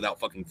use it without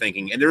fucking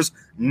thinking. And there's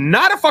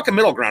not a fucking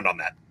middle ground on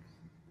that.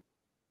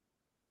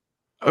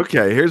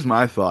 Okay, here's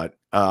my thought.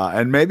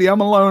 And maybe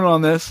I'm alone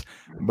on this,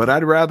 but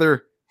I'd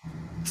rather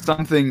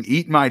something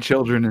eat my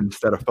children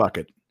instead of fuck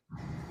it.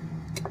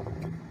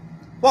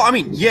 Well, I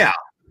mean, yeah,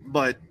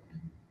 but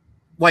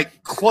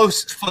like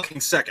close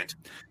fucking second.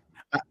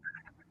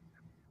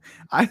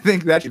 I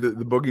think that's the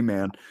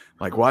boogeyman.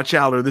 Like, watch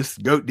out, or this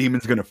goat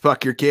demon's gonna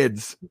fuck your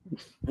kids.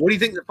 What do you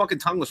think the fucking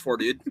tongue was for,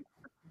 dude?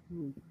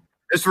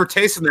 It's for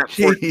tasting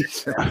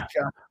that.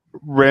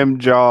 Rim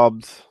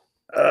jobs.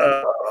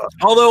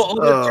 Although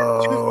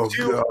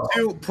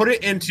to put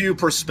it into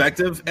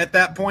perspective at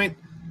that point,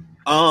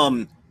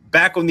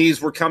 back when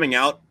these were coming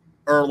out,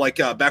 or like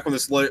back when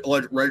this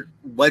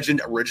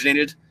legend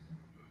originated,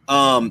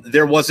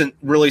 there wasn't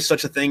really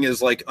such a thing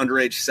as like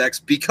underage sex,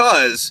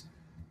 because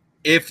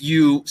if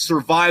you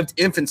survived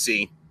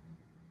infancy,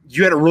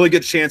 you had a really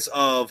good chance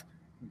of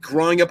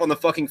growing up on the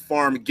fucking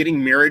farm,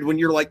 getting married when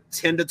you're like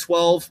 10 to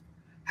 12,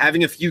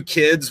 having a few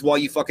kids while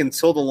you fucking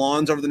till the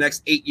lawns over the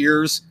next 8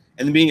 years,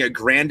 and then being a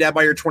granddad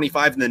by your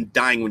 25, and then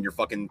dying when you're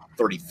fucking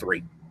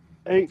 33.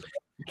 Hey,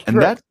 and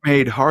that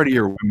made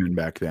hardier women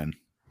back then.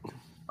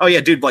 Oh yeah,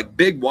 dude, like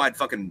big, wide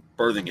fucking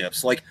birthing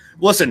hips. Like,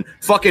 listen,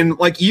 fucking,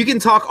 like, you can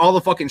talk all the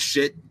fucking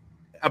shit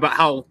about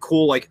how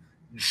cool like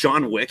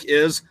John Wick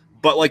is,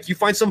 but like you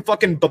find some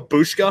fucking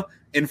babushka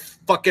in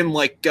fucking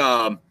like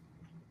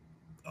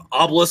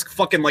obelisk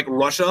fucking like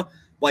Russia,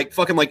 like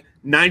fucking like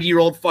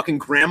 90-year-old fucking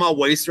grandma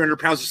weighs 300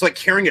 pounds, just like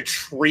carrying a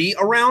tree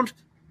around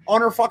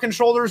on her fucking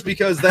shoulders,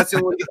 because that's the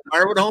only way to get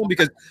firewood home.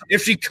 Because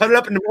if she cut it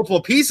up into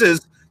multiple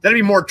pieces, that'd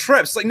be more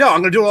trips. Like, no,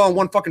 I'm gonna do it all on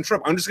one fucking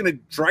trip. I'm just gonna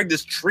drag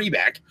this tree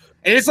back,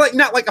 and it's like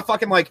not like a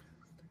fucking like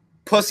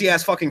pussy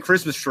ass fucking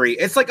Christmas tree.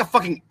 It's like a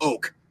fucking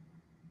oak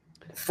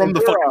from the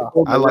fucking.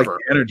 I like the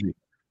energy.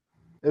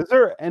 Is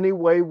there any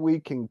way we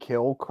can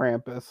kill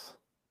Krampus?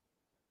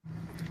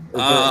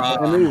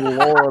 Any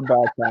lore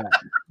about that?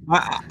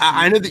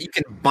 I know that you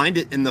can bind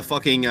it in the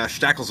fucking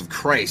shackles of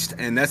Christ,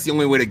 and that's the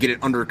only way to get it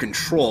under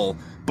control.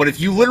 But if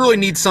you literally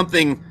need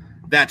something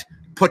that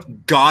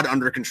put God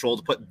under control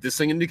to put this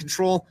thing into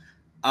control,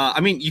 I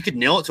mean, you could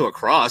nail it to a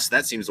cross.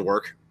 That seems to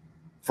work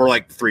for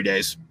like 3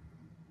 days.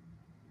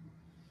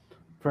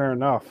 Fair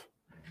enough.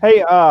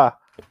 Hey,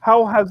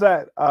 how has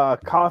that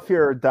Coffee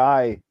or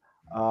Die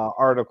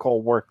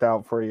article worked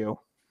out for you?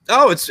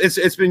 Oh,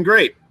 it's been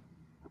great.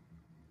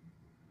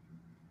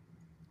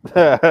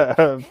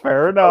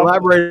 Fair enough.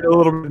 Elaborate a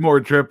little bit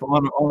more, Trip,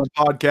 on a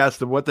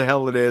podcast of what the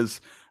hell it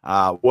is,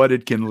 what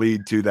it can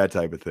lead to, that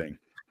type of thing.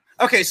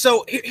 Okay,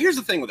 so here's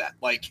the thing with that.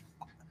 Like,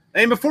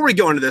 and before we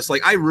go into this,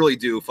 like, I really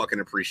do fucking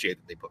appreciate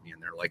that they put me in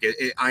there. Like,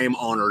 I am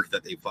honored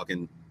that they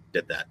fucking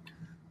did that.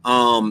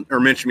 Or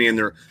mentioned me in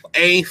there.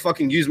 A,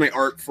 fucking use my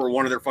art for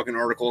one of their fucking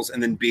articles,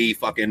 and then B,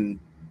 fucking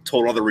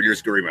told all the readers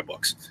to go read my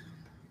books.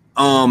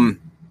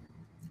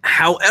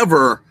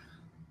 However,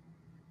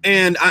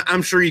 and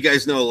I'm sure you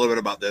guys know a little bit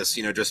about this,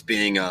 you know, just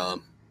being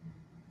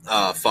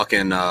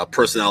fucking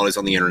personalities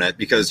on the internet,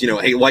 because, you know,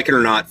 hey, like it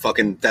or not,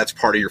 fucking that's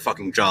part of your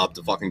fucking job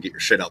to fucking get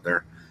your shit out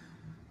there.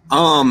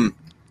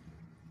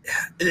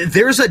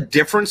 There's a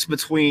difference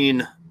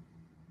between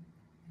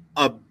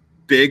a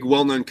big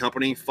well-known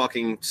company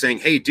fucking saying,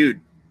 hey,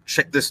 dude,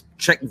 check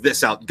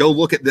this out, go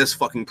look at this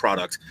fucking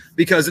product,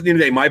 because at the end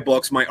of the day, my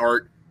books, my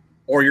art,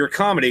 or your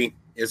comedy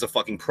is a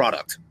fucking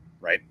product,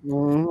 right?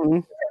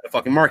 Mm-hmm. The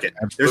fucking market.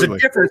 Absolutely. There's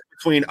a difference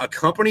between a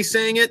company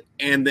saying it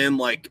and then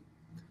like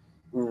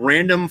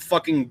random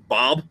fucking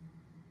Bob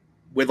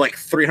with like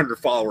 300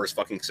 followers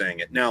fucking saying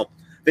it. Now,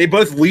 they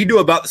both lead to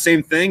about the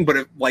same thing,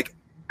 but like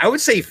I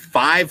would say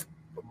 5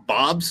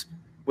 Bobs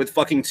with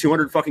fucking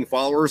 200 fucking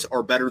followers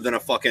are better than a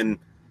fucking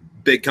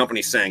big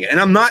company saying it. And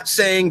I'm not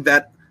saying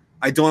that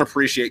I don't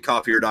appreciate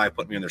Coffee or Die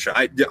putting me on their show.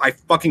 I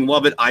fucking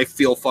love it. I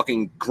feel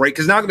fucking great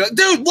because now I'm gonna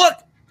be like, dude, look,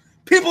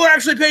 people are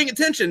actually paying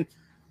attention.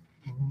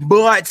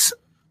 But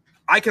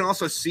I can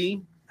also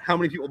see how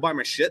many people buy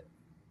my shit.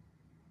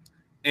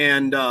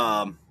 And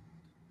I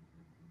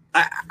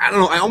don't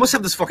know. I almost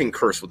have this fucking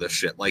curse with this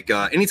shit. Like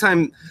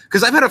anytime,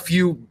 because I've had a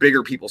few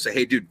bigger people say,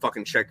 hey, dude,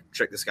 fucking check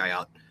this guy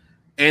out.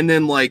 And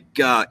then like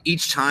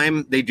each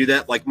time they do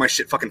that, like my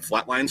shit fucking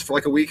flatlines for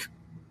like a week.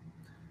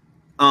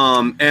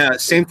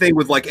 Same thing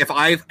with like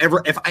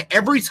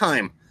every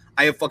time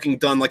I have fucking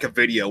done like a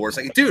video where it's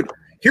like, dude,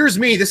 here's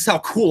me, this is how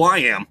cool I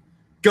am,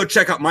 go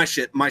check out my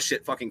shit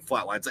fucking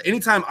flatlines. Like,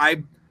 anytime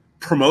I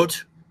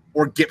promote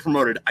or get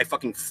promoted, I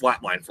fucking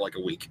flatline for like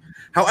a week.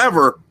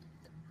 However,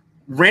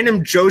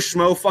 random Joe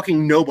Schmo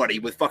fucking nobody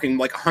with fucking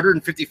like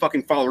 150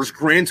 fucking followers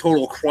grand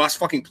total across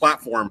fucking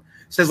platform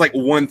says like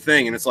one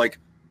thing, and it's like,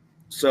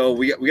 so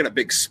we got a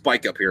big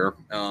spike up here.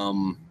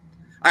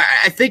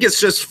 I think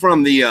it's just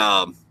from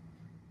the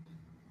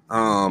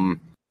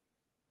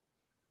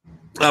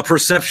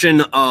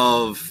perception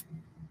of,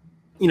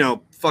 you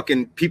know,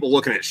 fucking people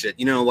looking at shit,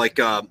 you know, like,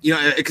 you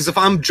know, because if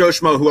I'm Joe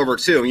Schmo, whoever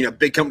too, you know,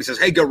 big company says,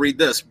 hey, go read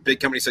this. Big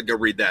company said, go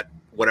read that,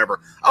 whatever.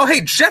 Oh,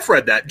 hey, Jeff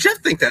read that. Jeff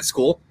thinks that's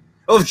cool.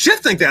 Oh, if Jeff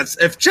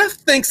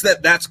thinks that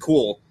that's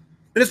cool,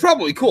 then it's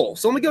probably cool.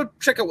 So let me go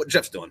check out what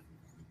Jeff's doing.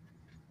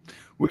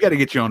 We got to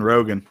get you on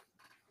Rogan.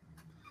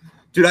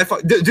 Dude,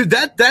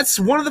 that's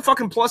one of the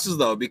fucking pluses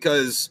though,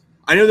 because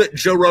I know that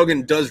Joe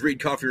Rogan does read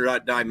Coffee or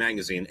Die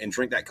magazine and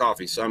drink that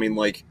coffee. So I mean,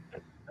 like,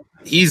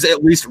 he's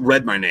at least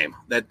read my name.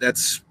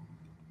 That's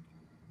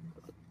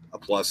a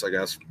plus, I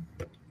guess.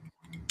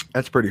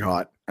 That's pretty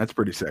hot. That's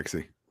pretty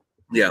sexy.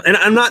 Yeah, and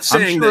I'm not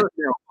saying sure that,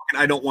 you know,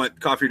 I don't want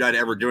Coffee or Die to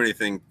ever do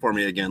anything for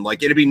me again.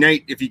 Like, it'd be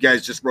neat if you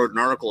guys just wrote an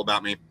article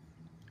about me.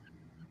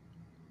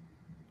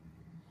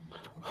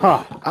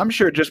 Huh. I'm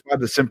sure just by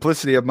the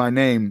simplicity of my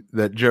name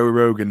that Joe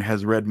Rogan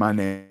has read my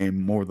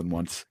name more than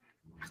once.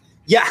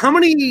 Yeah, how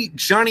many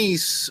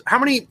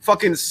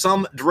fucking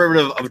some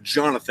derivative of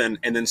Jonathan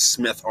and then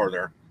Smith are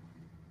there?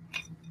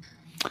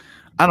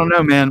 I don't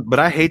know, man, but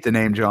I hate the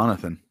name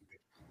Jonathan.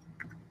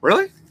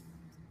 Really?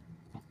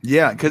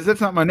 Yeah, because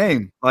that's not my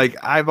name. Like,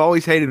 I've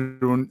always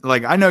hated when,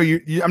 like, I know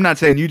you I'm not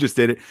saying you just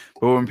did it,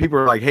 but when people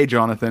are like, hey,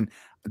 Jonathan,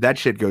 that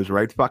shit goes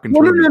right fucking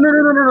through me.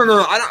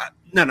 No. I don't.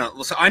 No.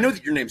 Listen, I know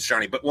that your name's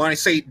Johnny, but when I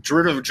say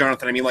derivative of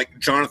Jonathan, I mean like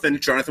Jonathan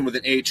with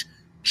an H,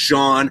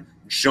 John,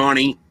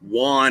 Johnny,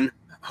 Juan,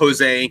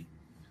 Jose,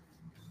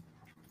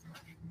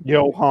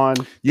 Johan.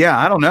 Yeah,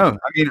 I don't know.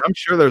 I mean, I'm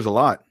sure there's a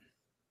lot.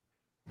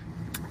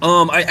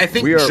 I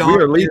think we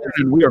are leaders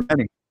and we are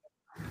many.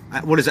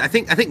 What is it? I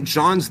think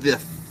John's the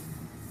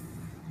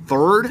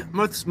third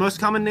most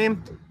common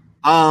name.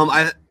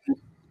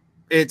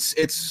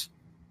 It's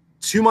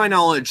to my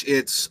knowledge,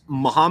 it's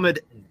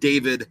Muhammad,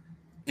 David,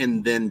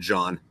 and then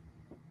John.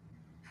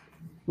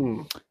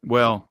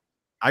 Well,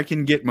 I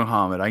can get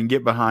Muhammad. I can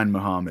get behind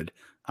Muhammad.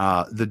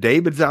 The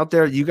Davids out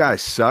there, you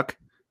guys suck.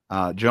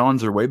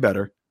 Johns are way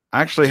better.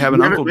 I actually have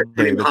an uncle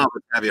David.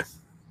 Muhammad, have you?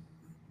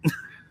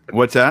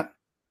 What's that?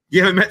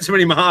 You haven't met too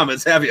many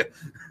Muhammads, have you?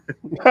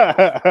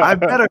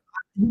 I've met a.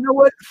 You know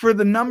what? For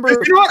the number, you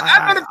know what?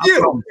 I've met a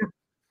few.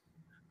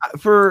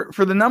 For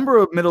the number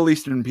of Middle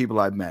Eastern people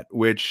I've met,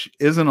 which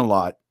isn't a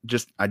lot,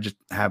 I just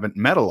haven't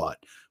met a lot,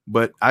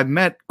 but I've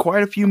met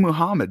quite a few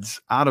Muhammads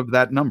out of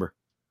that number.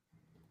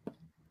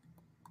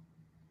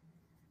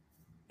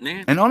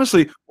 Nah. And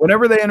honestly,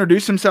 whenever they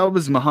introduce themselves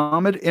as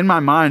Muhammad, in my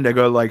mind, I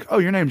go like, "Oh,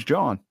 your name's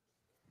John."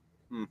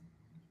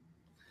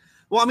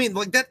 Well, I mean,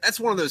 like that's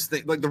one of those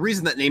things. Like the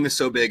reason that name is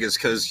so big is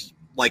because,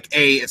 like,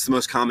 it's the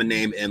most common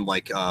name in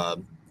like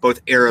both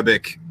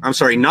Arabic. I'm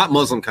sorry, not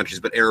Muslim countries,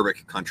 but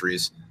Arabic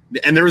countries.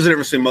 And there is a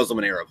difference between Muslim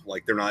and Arab.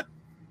 Like they're not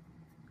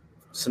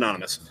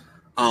synonymous.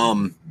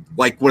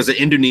 Like what is it?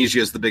 Indonesia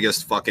is the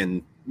biggest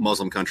fucking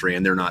Muslim country,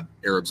 and they're not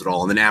Arabs at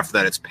all. And then after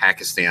that, it's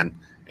Pakistan,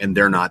 and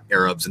they're not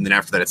Arabs. And then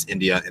after that, it's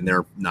India, and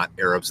they're not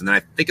Arabs. And then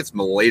I think it's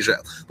Malaysia.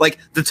 Like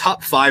the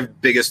top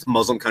 5 biggest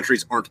Muslim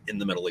countries aren't in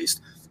the Middle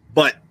East,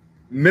 but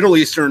Middle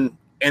Eastern,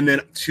 and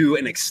then to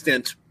an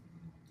extent,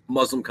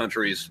 Muslim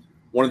countries.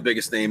 One of the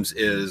biggest names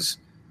is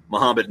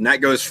Muhammad, and that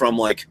goes from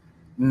like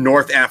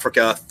North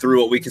Africa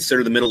through what we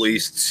consider the Middle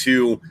East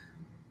to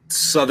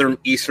Southern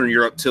Eastern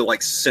Europe to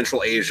like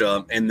Central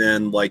Asia, and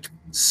then like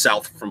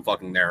south from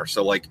fucking there.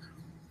 So like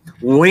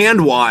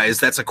land wise,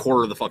 that's a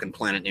quarter of the fucking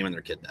planet naming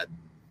their kid that.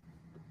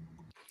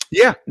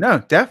 Yeah, no,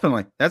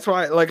 definitely. That's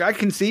why, like, I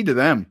concede to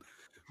them.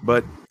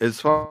 But as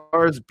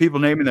far as people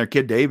naming their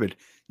kid David,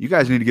 you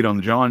guys need to get on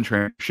the John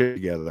train shit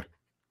together.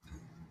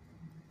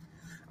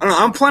 I don't know.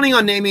 I'm planning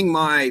on naming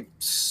my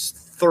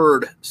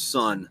 3rd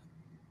son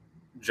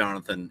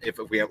Jonathan. If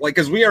we have, like,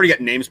 because we already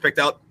got names picked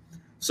out.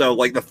 So,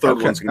 like, the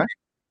 3rd one's going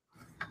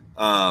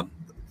to be,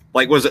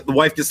 like, was it the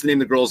wife gets to name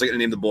the girls, I get to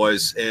name the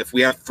boys. If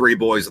we have 3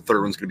 boys, the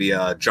 3rd one's going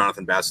to be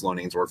Jonathan Basilone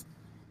Ainsworth.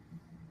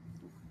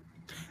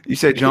 You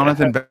say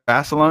Jonathan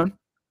Basilone?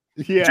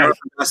 Yeah.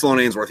 Jonathan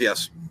Basilone Ainsworth,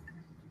 yes.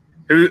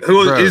 Who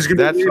is going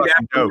to be named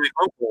after my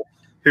uncle,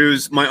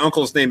 my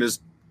uncle's name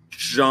is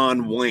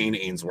John Wayne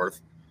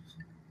Ainsworth.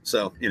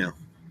 So, you know.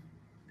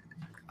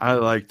 I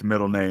like the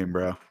middle name,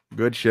 bro.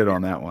 Good shit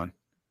on that one.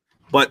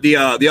 But the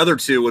other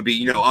 2 would be,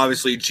 you know,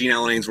 obviously Gene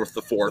Allen Ainsworth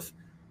the 4th,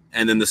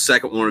 and then the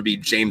second one would be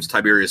James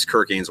Tiberius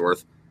Kirk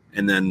Ainsworth,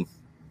 and then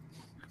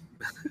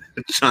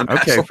John.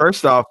 Okay, Basil.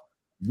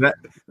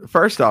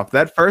 first off,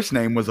 that first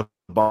name was a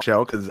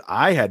bombshell because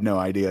I had no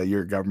idea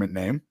your government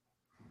name.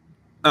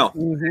 Oh.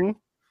 Mm-hmm.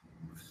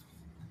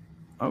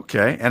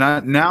 Okay,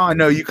 and now I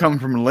know you come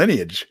from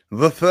lineage.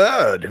 The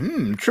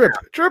 3rd,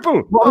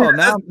 triple. Well,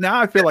 Oh, now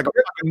I feel like a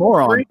fucking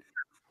moron.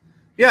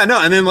 Yeah,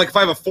 no, and then like if I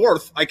have a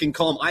 4th, I can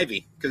call him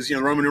Ivy because you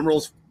know Roman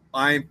numerals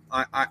IV,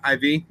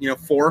 you know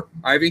 4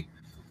 Ivy.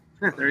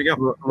 Yeah, there you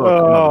go.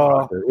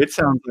 Look, it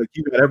sounds like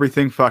you got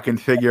everything fucking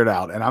figured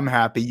out, and I'm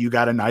happy you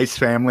got a nice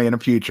family and a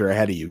future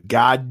ahead of you.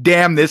 God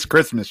damn this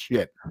Christmas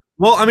shit.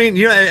 Well, I mean,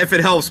 you know, if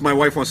it helps, my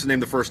wife wants to name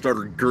the first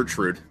daughter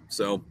Gertrude.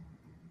 So,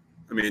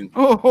 I mean,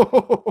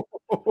 all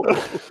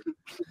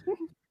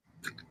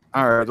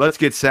right, let's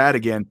get sad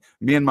again.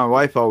 Me and my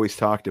wife always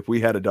talked if we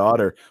had a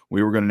daughter,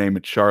 we were going to name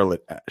it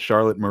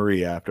Charlotte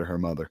Marie after her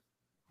mother.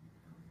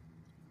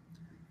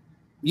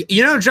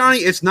 You know, Johnny,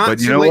 it's not but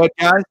you too know late what,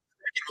 guys?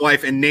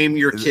 Wife and name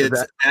your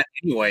kids that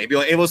anyway. Be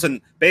like, hey,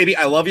 listen, baby,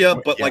 I love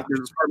you, but like, this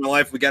is part of my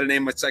life. We got to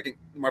name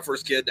my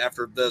first kid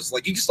after this.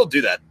 Like, you can still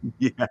do that.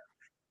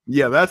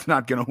 Yeah, that's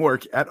not going to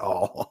work at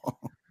all.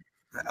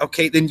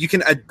 Okay, then you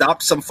can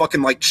adopt some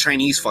fucking like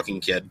Chinese fucking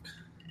kid.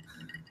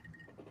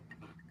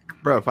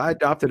 Bro, if I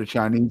adopted a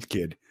Chinese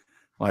kid,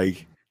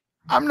 like,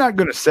 I'm not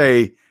going to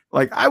say,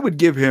 like, I would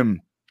give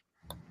him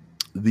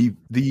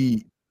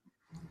the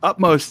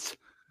utmost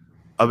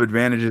of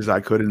advantages I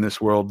could in this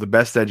world, the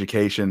best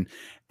education,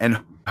 and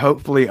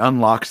hopefully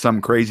unlock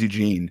some crazy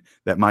gene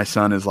that my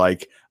son is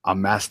like a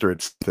master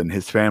at something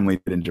his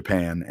family did in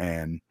Japan,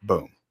 and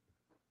boom.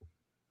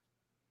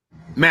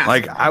 Math.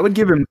 Like, I would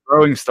give him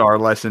throwing star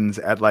lessons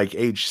at like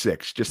age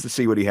 6 just to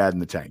see what he had in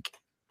the tank.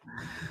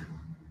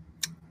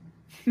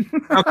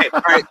 Okay,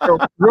 all right. So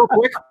real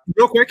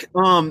quick.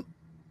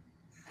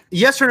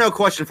 Yes or no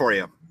question for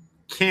you.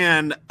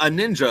 Can a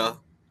ninja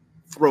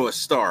throw a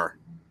star?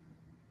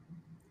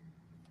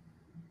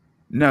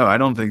 No, I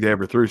don't think they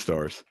ever threw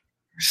stars.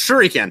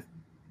 Sure he can.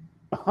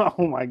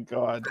 Oh my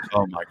god.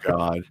 Oh my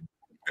god.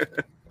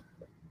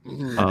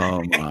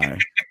 Oh my.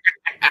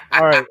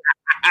 All right.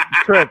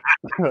 Trip.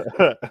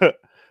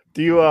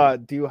 Do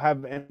you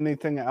have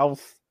anything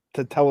else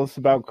to tell us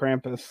about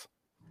Krampus?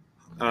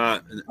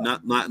 Not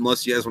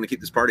unless you guys want to keep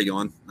this party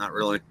going. Not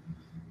really.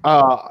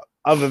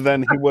 Other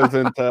than he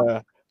wasn't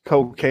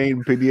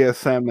cocaine,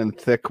 BDSM, and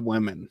thick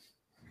women.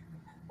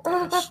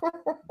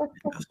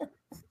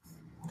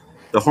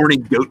 The horny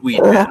goat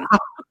weed man.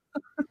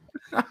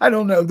 I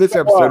don't know this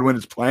episode when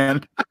it's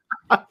planned.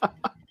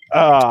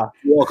 You're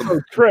welcome. So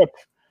Trip,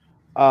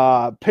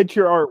 pitch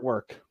your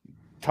artwork.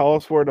 Tell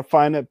us where to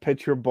find it.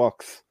 Pitch your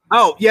books.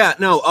 Oh yeah,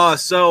 no.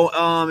 So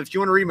if you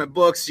want to read my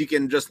books, you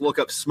can just look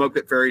up Smoke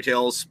Pit Fairy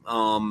Tales.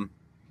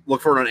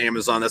 Look for it on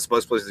Amazon. That's the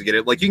best place to get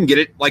it. Like you can get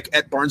it like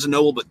at Barnes and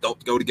Noble, but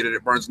don't go to get it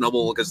at Barnes and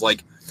Noble because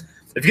like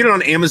if you get it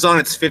on Amazon,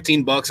 it's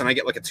 $15 and I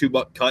get like a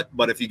 $2 cut.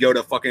 But if you go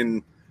to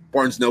fucking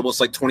Barnes Noble, it's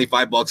like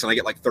 $25 and I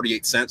get like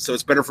 38 cents. So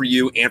it's better for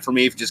you and for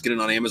me if you just get it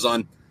on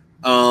Amazon.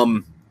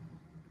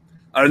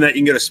 Other than that,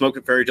 you can go to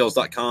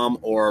smokepitfairytales.com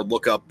or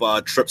look up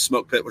Trip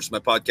Smoke Pit, which is my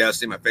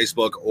podcast, my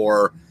Facebook,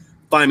 or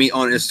find me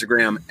on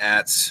Instagram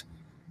at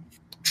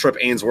Trip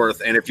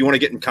Ainsworth. And if you want to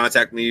get in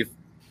contact with me,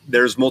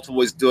 there's multiple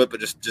ways to do it, but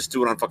just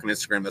do it on fucking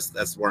Instagram.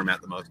 That's where I'm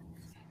at the most.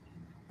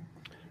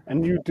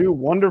 And you do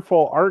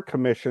wonderful art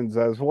commissions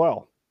as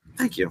well.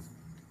 Thank you.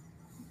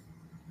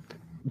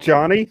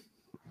 Johnny?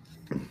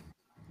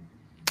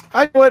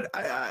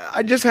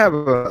 I just have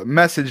a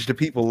message to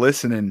people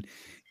listening.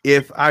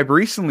 If I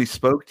recently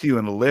spoke to you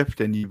in a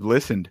lift and you've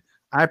listened,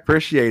 I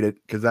appreciate it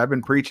because I've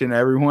been preaching to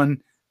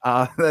everyone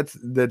that's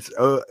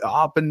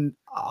often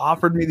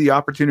offered me the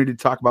opportunity to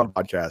talk about a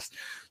podcast.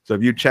 So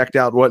if you checked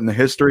out What in the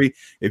History,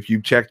 if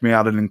you checked me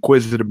out at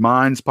Inquisitive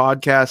Minds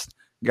podcast,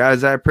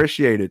 guys, I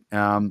appreciate it.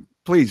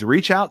 Please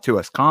reach out to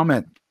us,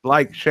 comment,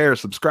 like, share,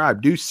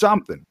 subscribe, do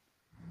something.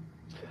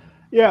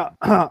 Yeah.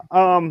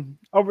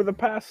 Over the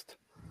past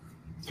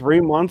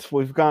 3 months,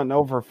 we've gotten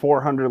over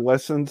 400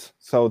 listens.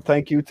 So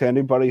thank you to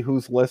anybody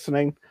who's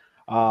listening.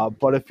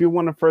 But if you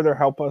want to further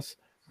help us,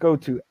 go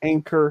to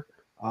Anchor,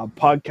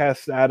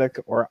 Podcast Addict,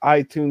 or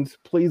iTunes.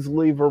 Please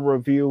leave a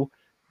review.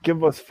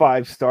 Give us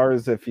 5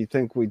 stars if you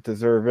think we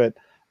deserve it.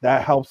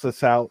 That helps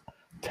us out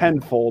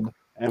tenfold,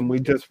 and we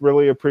just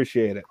really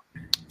appreciate it.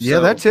 Yeah,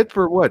 that's it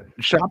for what?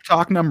 Shop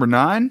Talk number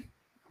 9?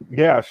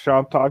 Yeah,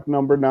 Shop Talk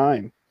number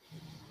 9.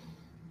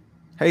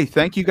 Hey,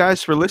 thank you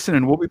guys for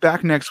listening. We'll be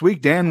back next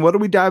week. Dan, what are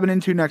we diving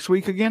into next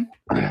week again?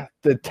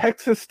 The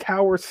Texas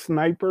Tower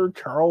Sniper,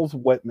 Charles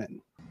Whitman.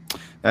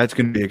 That's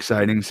going to be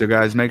exciting. So,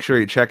 guys, make sure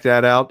you check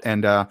that out,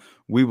 and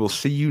we will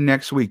see you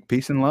next week.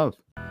 Peace and love.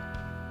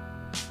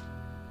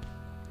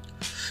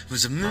 It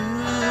was a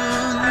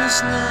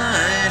moonless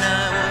night, I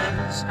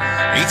was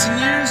 18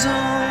 years old.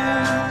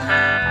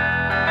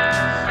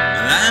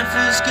 My life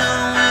was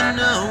going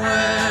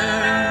nowhere.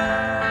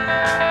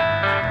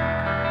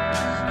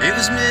 It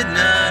was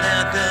midnight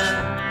at the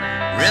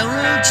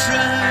railroad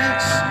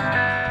tracks,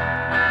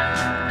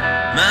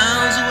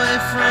 miles away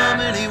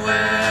from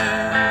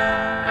anywhere.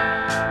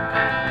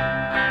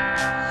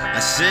 I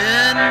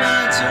said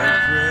my dark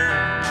prayer.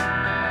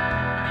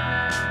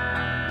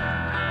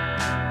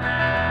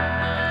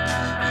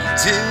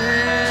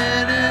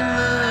 Didn't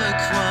look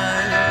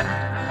quite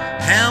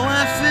how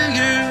I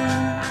figured.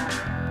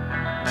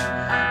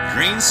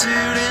 Green suit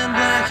and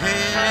black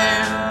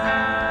hair,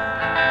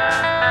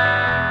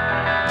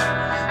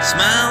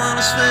 smile on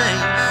his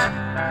face,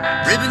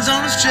 ribbons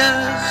on his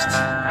chest.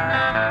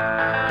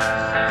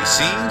 He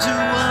seemed to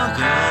walk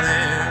on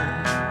air.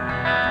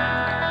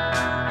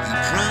 He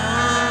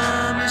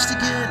promised to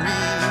get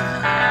me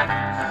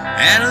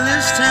out of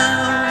this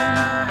town.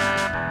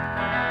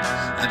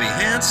 I'd be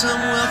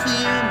handsome, wealthy,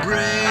 and brave.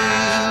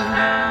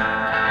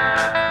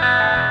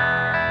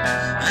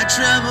 I'd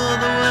travel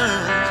the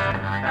world,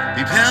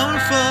 be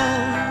powerful,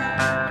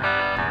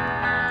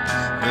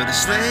 but a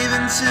slave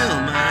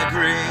until my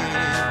grave.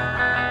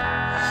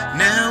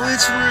 Now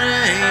it's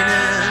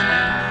raining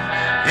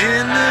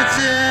in the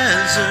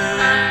desert.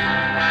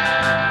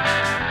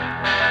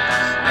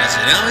 I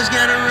said, always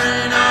gotta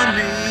rain on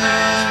me.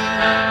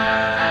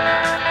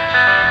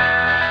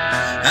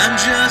 I'm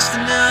just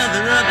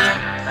another of the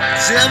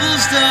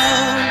devil's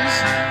dogs.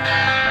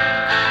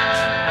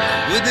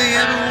 What would they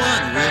ever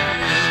want with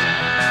me?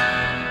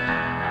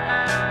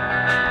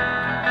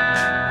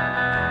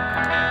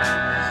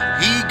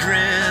 He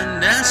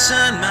grinned, I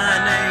signed my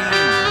name,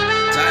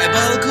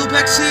 diabolical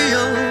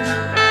Paxil.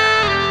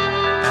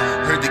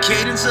 Heard the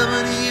cadence of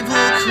an evil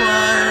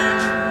choir.